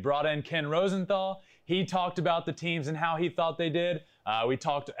deadline. We brought in Ken Rosenthal. He talked about the teams and how he thought they did. We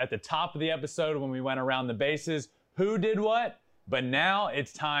talked at the top of the episode when we went around the bases, who did what. But now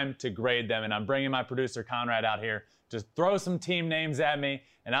it's time to grade them. And I'm bringing my producer Conrad out here to throw some team names at me.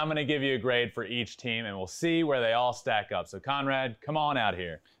 And I'm going to give you a grade for each team, and we'll see where they all stack up. So, Conrad, come on out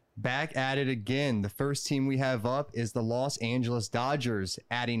here. Back at it again. The first team we have up is the Los Angeles Dodgers,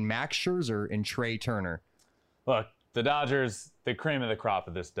 adding Max Scherzer and Trey Turner. Look, the Dodgers, the cream of the crop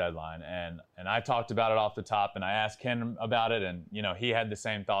of this deadline. And I talked about it off the top, and I asked Ken about it, and, he had the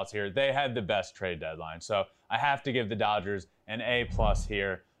same thoughts here. They had the best trade deadline. So, I have to give the Dodgers an A+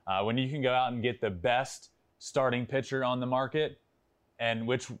 here. When you can go out and get the best starting pitcher on the market, and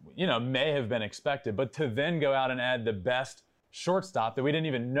which, may have been expected, but to then go out and add the best shortstop that we didn't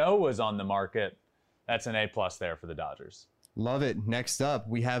even know was on the market, that's an A+ there for the Dodgers. Love it. Next up,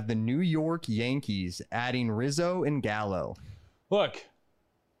 we have the New York Yankees, adding Rizzo and Gallo. Look,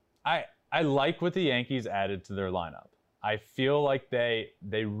 I like what the Yankees added to their lineup. I feel like they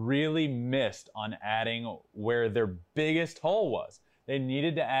really missed on adding where their biggest hole was. They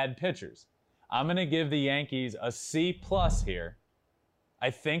needed to add pitchers. I'm going to give the Yankees a C+ here. I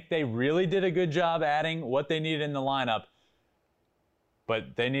think they really did a good job adding what they needed in the lineup,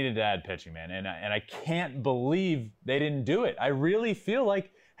 but they needed to add pitching, man. And I can't believe they didn't do it. I really feel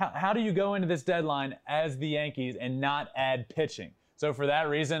like, how do you go into this deadline as the Yankees and not add pitching? So for that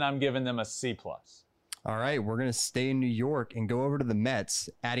reason, I'm giving them a C+. All right, we're going to stay in New York and go over to the Mets,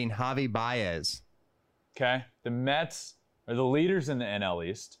 adding Javi Baez. Okay, the Mets are the leaders in the NL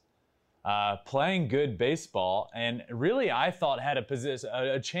East. playing good baseball, and really I thought had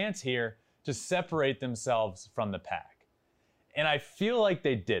a chance here to separate themselves from the pack. And I feel like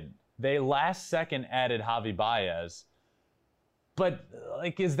they didn't. They last second added Javi Baez. But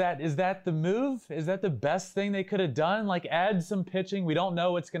like, is that the move? Is that the best thing they could have done? Like, add some pitching. We don't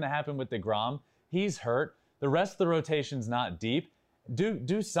know what's going to happen with DeGrom. He's hurt. The rest of the rotation's not deep.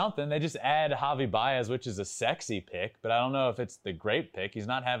 Do something. They just add Javi Baez, which is a sexy pick, but I don't know if it's the great pick. He's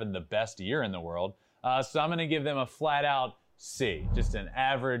not having the best year in the world. So I'm going to give them a flat out C. Just an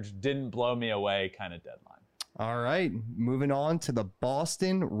average, didn't blow me away kind of deadline. All right, moving on to the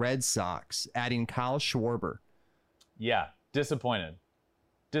Boston Red Sox, adding Kyle Schwarber. Yeah, disappointed.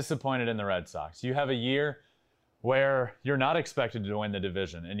 Disappointed in the Red Sox. You have a year where you're not expected to win the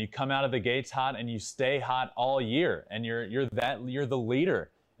division, and you come out of the gates hot and you stay hot all year, and you're the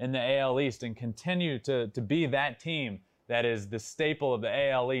leader in the AL East and continue to be that team that is the staple of the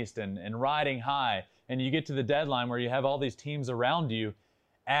AL East and riding high. And you get to the deadline where you have all these teams around you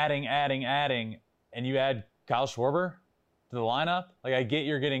adding, and you add Kyle Schwarber to the lineup. Like, I get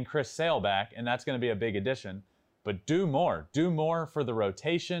you're getting Chris Sale back, and that's going to be a big addition. But do more. Do more for the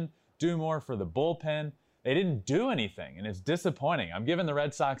rotation. Do more for the bullpen. They didn't do anything, and it's disappointing. I'm giving the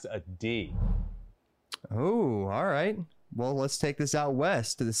Red Sox a D. Oh, all right. Well, let's take this out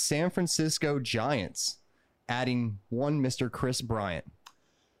west to the San Francisco Giants, adding one Mr. Chris Bryant.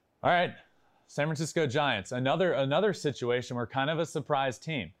 All right, San Francisco Giants. Another situation where kind of a surprise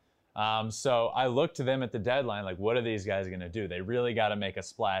team. So I look to them at the deadline, like, what are these guys going to do? They really got to make a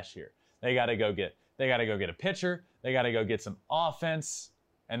splash here. They got to go get a pitcher. They got to go get some offense,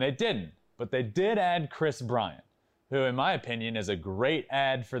 and they didn't. But they did add Chris Bryant, who, in my opinion, is a great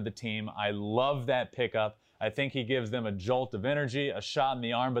add for the team. I love that pickup. I think he gives them a jolt of energy, a shot in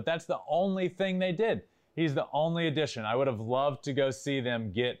the arm, but that's the only thing they did. He's the only addition. I would have loved to go see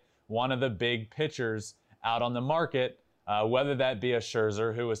them get one of the big pitchers out on the market, whether that be a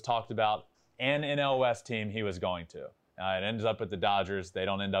Scherzer, who was talked about, an NL West team he was going to. It ends up with the Dodgers. They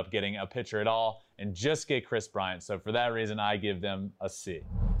don't end up getting a pitcher at all and just get Chris Bryant. So for that reason, I give them a C.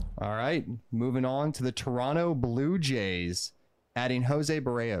 All right, moving on to the Toronto Blue Jays, adding Jose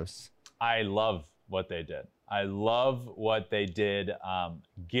Barrios. I love what they did.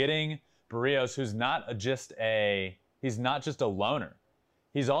 Getting Barrios, who's not just a loner.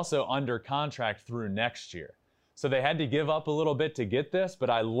 He's also under contract through next year. So they had to give up a little bit to get this,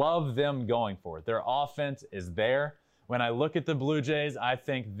 but I love them going for it. Their offense is there. When I look at the Blue Jays, I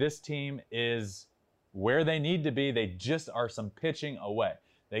think this team is where they need to be. They just are some pitching away.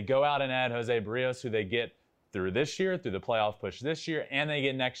 They go out and add Jose Barrios, who they get through this year, through the playoff push this year, and they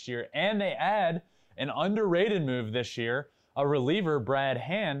get next year. And they add an underrated move this year, a reliever, Brad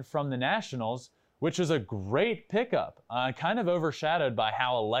Hand from the Nationals, which was a great pickup, kind of overshadowed by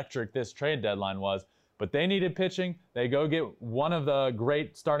how electric this trade deadline was. But they needed pitching. They go get one of the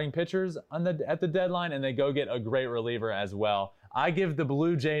great starting pitchers at the deadline, and they go get a great reliever as well. I give the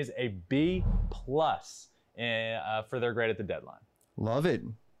Blue Jays a B+ for their grade at the deadline. Love it.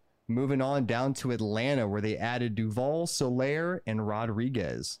 Moving on down to Atlanta, where they added Duvall, Soler, and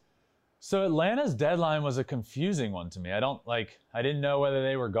Rodriguez. So Atlanta's deadline was a confusing one to me. I didn't know whether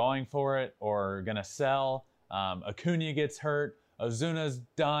they were going for it or gonna sell. Acuna gets hurt. Ozuna's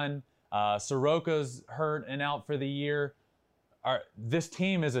done. Soroka's hurt and out for the year. This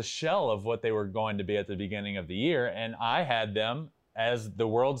team is a shell of what they were going to be at the beginning of the year, and I had them as the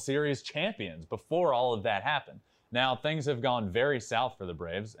World Series champions before all of that happened. Now, things have gone very south for the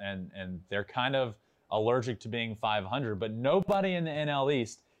Braves, and they're kind of allergic to being 500, but nobody in the NL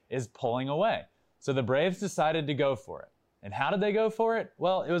East is pulling away. So the Braves decided to go for it. And how did they go for it?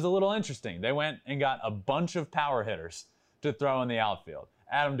 Well, it was a little interesting. They went and got a bunch of power hitters to throw in the outfield.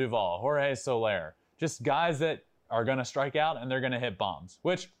 Adam Duvall, Jorge Soler, just guys that are going to strike out and they're going to hit bombs,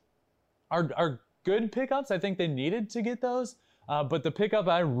 which are good pickups. I think they needed to get those. But the pickup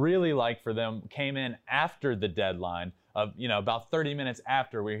I really like for them came in after the deadline of, about 30 minutes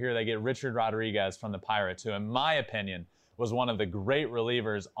after we hear they get Richard Rodriguez from the Pirates, who in my opinion was one of the great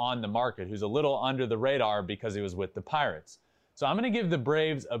relievers on the market, who's a little under the radar because he was with the Pirates. So I'm going to give the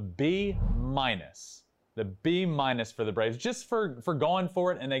Braves a B-. The B- for the Braves, just for going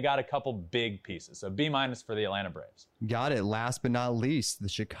for it, and they got a couple big pieces. So B- for the Atlanta Braves. Got it. Last but not least, the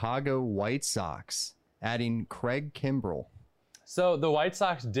Chicago White Sox, adding Craig Kimbrell. So the White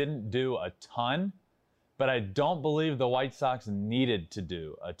Sox didn't do a ton, but I don't believe the White Sox needed to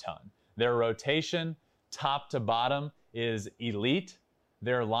do a ton. Their rotation, top to bottom, is elite.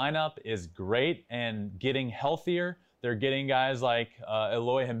 Their lineup is great and getting healthier. They're getting guys like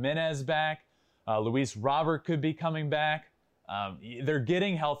Eloy Jimenez back. Luis Robert could be coming back. They're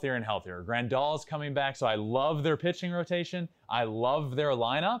getting healthier and healthier. Grandal's coming back, so I love their pitching rotation. I love their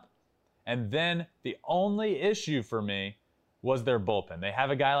lineup. And then the only issue for me was their bullpen. They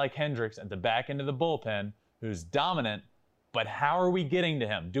have a guy like Hendricks at the back end of the bullpen who's dominant, but how are we getting to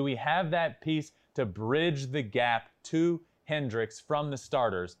him? Do we have that piece to bridge the gap to Hendricks from the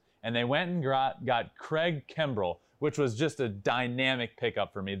starters? And they went and got Craig Kimbrell, which was just a dynamic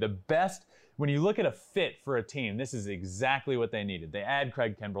pickup for me. The best, when you look at a fit for a team, this is exactly what they needed. They add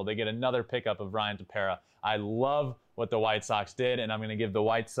Craig Kimbrell. They get another pickup of Ryan Tepera. I love what the White Sox did, and I'm going to give the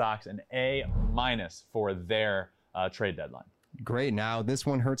White Sox an A- for their trade deadline. Great. Now, this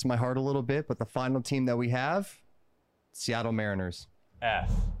one hurts my heart a little bit, but the final team that we have, Seattle Mariners.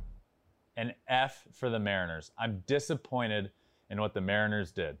 F. An F for the Mariners. I'm disappointed in what the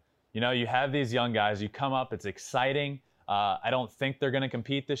Mariners did. You know, you have these young guys, you come up, it's exciting. I don't think they're going to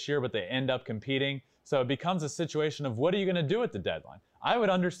compete this year, but they end up competing. So it becomes a situation of what are you going to do at the deadline? I would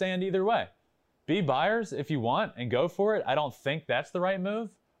understand either way. Be buyers if you want and go for it. I don't think that's the right move.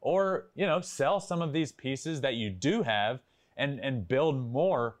 Or, you know, sell some of these pieces that you do have and build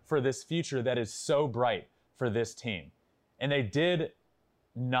more for this future that is so bright for this team. And they did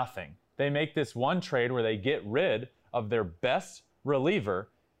nothing. They make this one trade where they get rid of their best reliever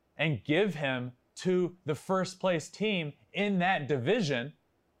and give him to the first place team in that division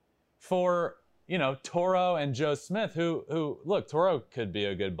for, you know, Toro and Joe Smith, who look, Toro could be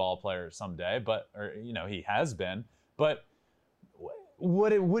a good ball player someday, or, you know, he has been, but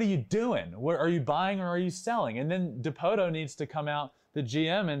what are you doing? Are you buying or are you selling? And then Dipoto needs to come out, the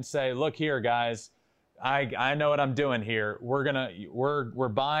GM, and say, look here, guys, I know what I'm doing here. We're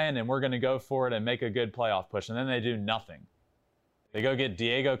buying and we're gonna go for it and make a good playoff push. And then they do nothing. They go get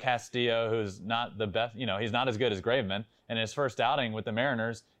Diego Castillo, who's not the best, you know, he's not as good as Graveman. And in his first outing with the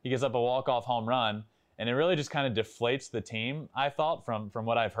Mariners, he gets up a walk-off home run. And it really just kind of deflates the team, I thought, from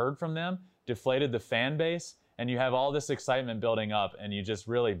what I've heard from them, deflated the fan base. And you have all this excitement building up, and you just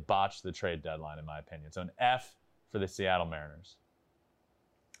really botched the trade deadline, in my opinion. So an F for the Seattle Mariners.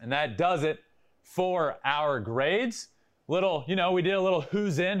 And that does it for our grades. Little, you know, we did a little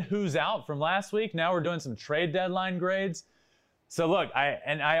who's in, who's out from last week. Now we're doing some trade deadline grades. So look,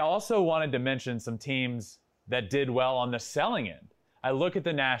 I also wanted to mention some teams that did well on the selling end. I look at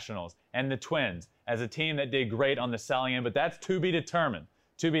the Nationals and the Twins as a team that did great on the selling end, but that's to be determined.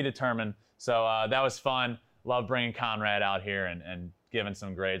 To be determined. So that was fun. Love bringing Conrad out here and giving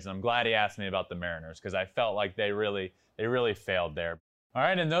some grades. And I'm glad he asked me about the Mariners because I felt like they really failed there. All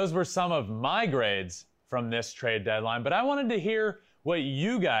right, and those were some of my grades from this trade deadline. But I wanted to hear what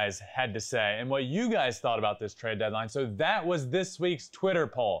you guys had to say and what you guys thought about this trade deadline. So that was this week's Twitter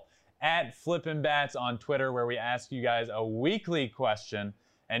poll at Flippin' Bats on Twitter, where we ask you guys a weekly question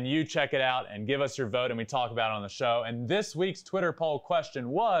and you check it out and give us your vote and we talk about it on the show. And this week's Twitter poll question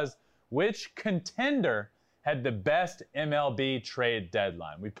was, which contender had the best MLB trade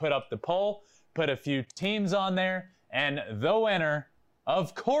deadline? We put up the poll, put a few teams on there, and the winner,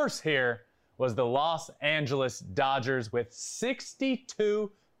 of course here, was the Los Angeles Dodgers with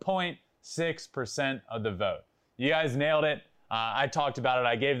 62.6% of the vote. You guys nailed it. I talked about it.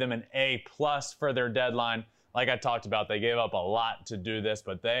 I gave them an A+ for their deadline. Like I talked about, they gave up a lot to do this,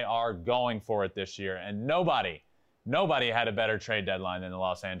 but they are going for it this year. And nobody had a better trade deadline than the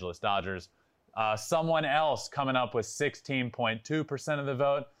Los Angeles Dodgers. Someone else coming up with 16.2% of the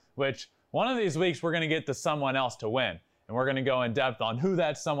vote, which one of these weeks we're going to get to someone else to win. And we're going to go in depth on who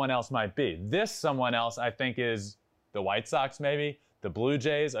that someone else might be. This someone else, I think, is the White Sox maybe, the Blue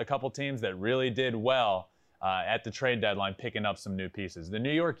Jays, a couple teams that really did well at the trade deadline, picking up some new pieces. The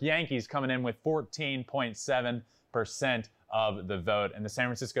New York Yankees coming in with 14.7% of the vote, and the San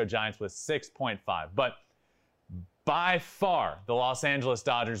Francisco Giants with 6.5%. But by far, the Los Angeles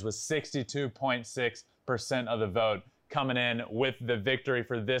Dodgers with 62.6% of the vote coming in with the victory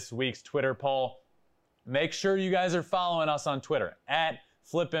for this week's Twitter poll. Make sure you guys are following us on Twitter at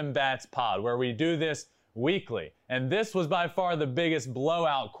FlippinBatsPod, where we do this weekly. And this was by far the biggest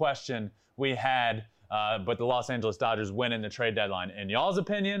blowout question we had, but the Los Angeles Dodgers win in the trade deadline. In y'all's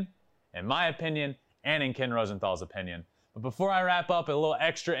opinion, in my opinion, and in Ken Rosenthal's opinion. But before I wrap up, a little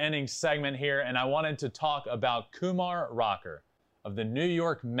extra innings segment here, and I wanted to talk about Kumar Rocker of the New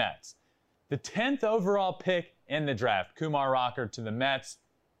York Mets. The 10th overall pick in the draft, Kumar Rocker to the Mets.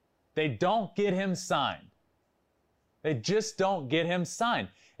 They don't get him signed. They just don't get him signed.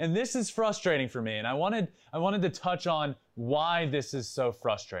 And this is frustrating for me, and I wanted to touch on why this is so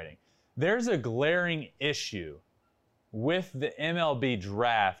frustrating. There's a glaring issue with the MLB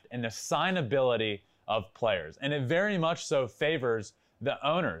draft and the signability of players, and it very much so favors the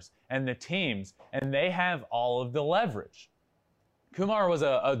owners and the teams, and they have all of the leverage. Kumar was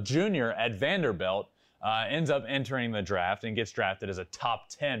a junior at Vanderbilt, ends up entering the draft and gets drafted as a top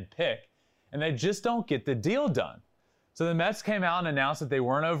 10 pick, and they just don't get the deal done. So the Mets came out and announced that they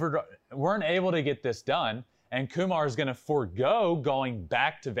weren't able to get this done, and Kumar is going to forego going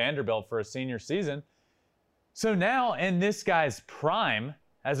back to Vanderbilt for a senior season. So now, in this guy's prime,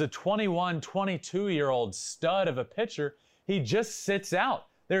 as a 21, 22-year-old stud of a pitcher, he just sits out.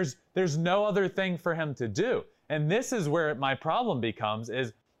 There's no other thing for him to do. And this is where my problem becomes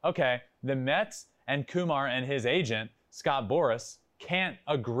is, okay, the Mets and Kumar and his agent, Scott Boras, can't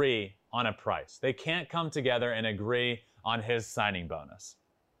agree on a price. They can't come together and agree on his signing bonus.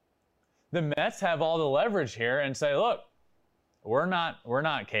 The Mets have all the leverage here and say, look, we're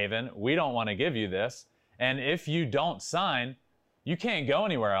not caving. We don't want to give you this. And if you don't sign, you can't go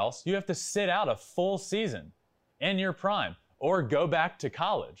anywhere else. You have to sit out a full season in your prime or go back to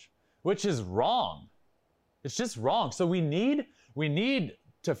college, which is wrong. It's just wrong. So we need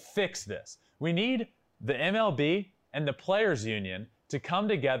to fix this. We need the MLB and the Players Union to come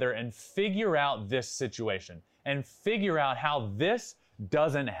together and figure out this situation and figure out how this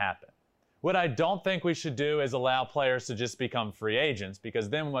doesn't happen. What I don't think we should do is allow players to just become free agents, because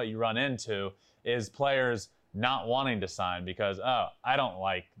then what you run into is players not wanting to sign because, oh, I don't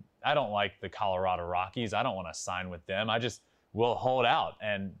like the Colorado Rockies. I don't want to sign with them. I just will hold out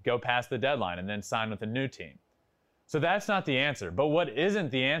and go past the deadline and then sign with a new team. So that's not the answer. But what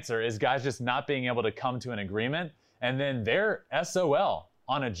isn't the answer is guys just not being able to come to an agreement, and then they're SOL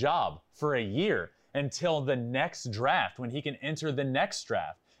on a job for a year until the next draft when he can enter the next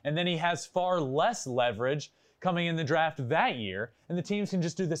draft. And then he has far less leverage coming in the draft that year, and the teams can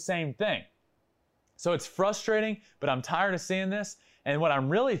just do the same thing. So it's frustrating, but I'm tired of seeing this. And what I'm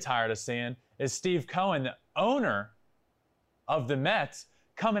really tired of seeing is Steve Cohen, the owner of the Mets,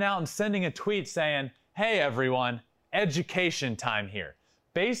 coming out and sending a tweet saying, hey, everyone, education time here.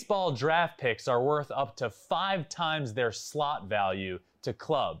 Baseball draft picks are worth up to 5 times their slot value to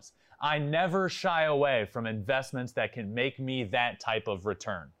clubs. I never shy away from investments that can make me that type of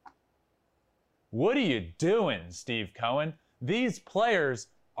return. What are you doing, Steve Cohen? These players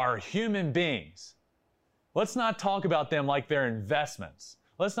are human beings. Let's not talk about them like they're investments.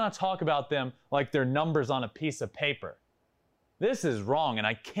 Let's not talk about them like they're numbers on a piece of paper. This is wrong, and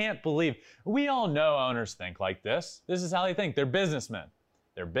I can't believe, we all know owners think like this. This is how they think. They're businessmen.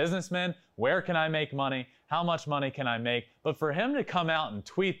 They're businessmen. Where can I make money? How much money can I make? But for him to come out and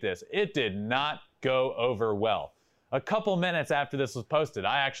tweet this, it did not go over well. A couple minutes after this was posted,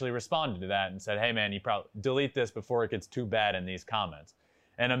 I actually responded to that and said, hey man, you probably delete this before it gets too bad in these comments.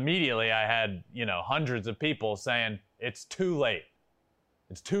 And immediately I had, hundreds of people saying, it's too late.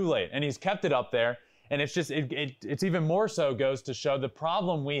 It's too late. And he's kept it up there. And it's just, it's even more so goes to show the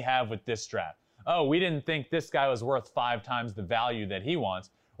problem we have with this draft. Oh, we didn't think this guy was worth 5 times the value that he wants,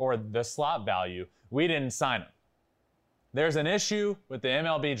 or the slot value. We didn't sign him. There's an issue with the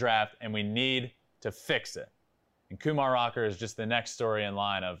MLB draft, and we need to fix it. And Kumar Rocker is just the next story in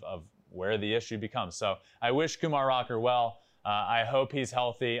line of where the issue becomes. So I wish Kumar Rocker well. I hope he's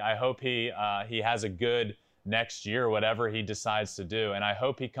healthy. I hope he has a good next year, whatever he decides to do. And I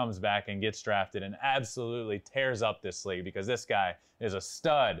hope he comes back and gets drafted and absolutely tears up this league, because this guy is a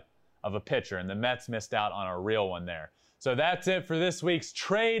stud of a pitcher, and the Mets missed out on a real one there. So that's it for this week's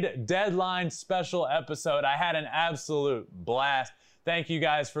trade deadline special episode. I had an absolute blast. Thank you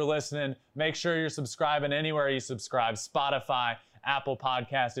guys for listening. Make sure you're subscribing anywhere you subscribe. Spotify, Apple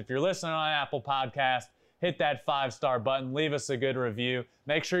Podcast. If you're listening on Apple Podcast, hit that 5-star button. Leave us a good review.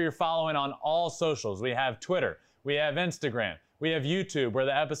 Make sure you're following on all socials. We have Twitter. We have Instagram. We have YouTube, where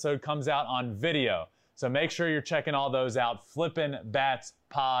the episode comes out on video. So make sure you're checking all those out. Flippin' Bats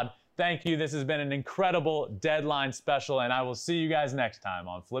Pod. Thank you. This has been an incredible deadline special, and I will see you guys next time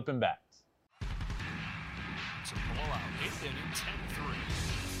on Flippin' Bats. It's a blowout. 8th inning, 10-3.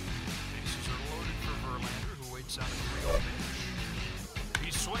 Bases are loaded for Verlander, who waits out a 3-0 pitch.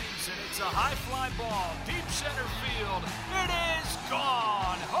 He swings, and it's a high fly ball, deep center field. It is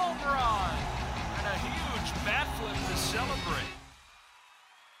gone. Home run. And a huge bat flip to celebrate.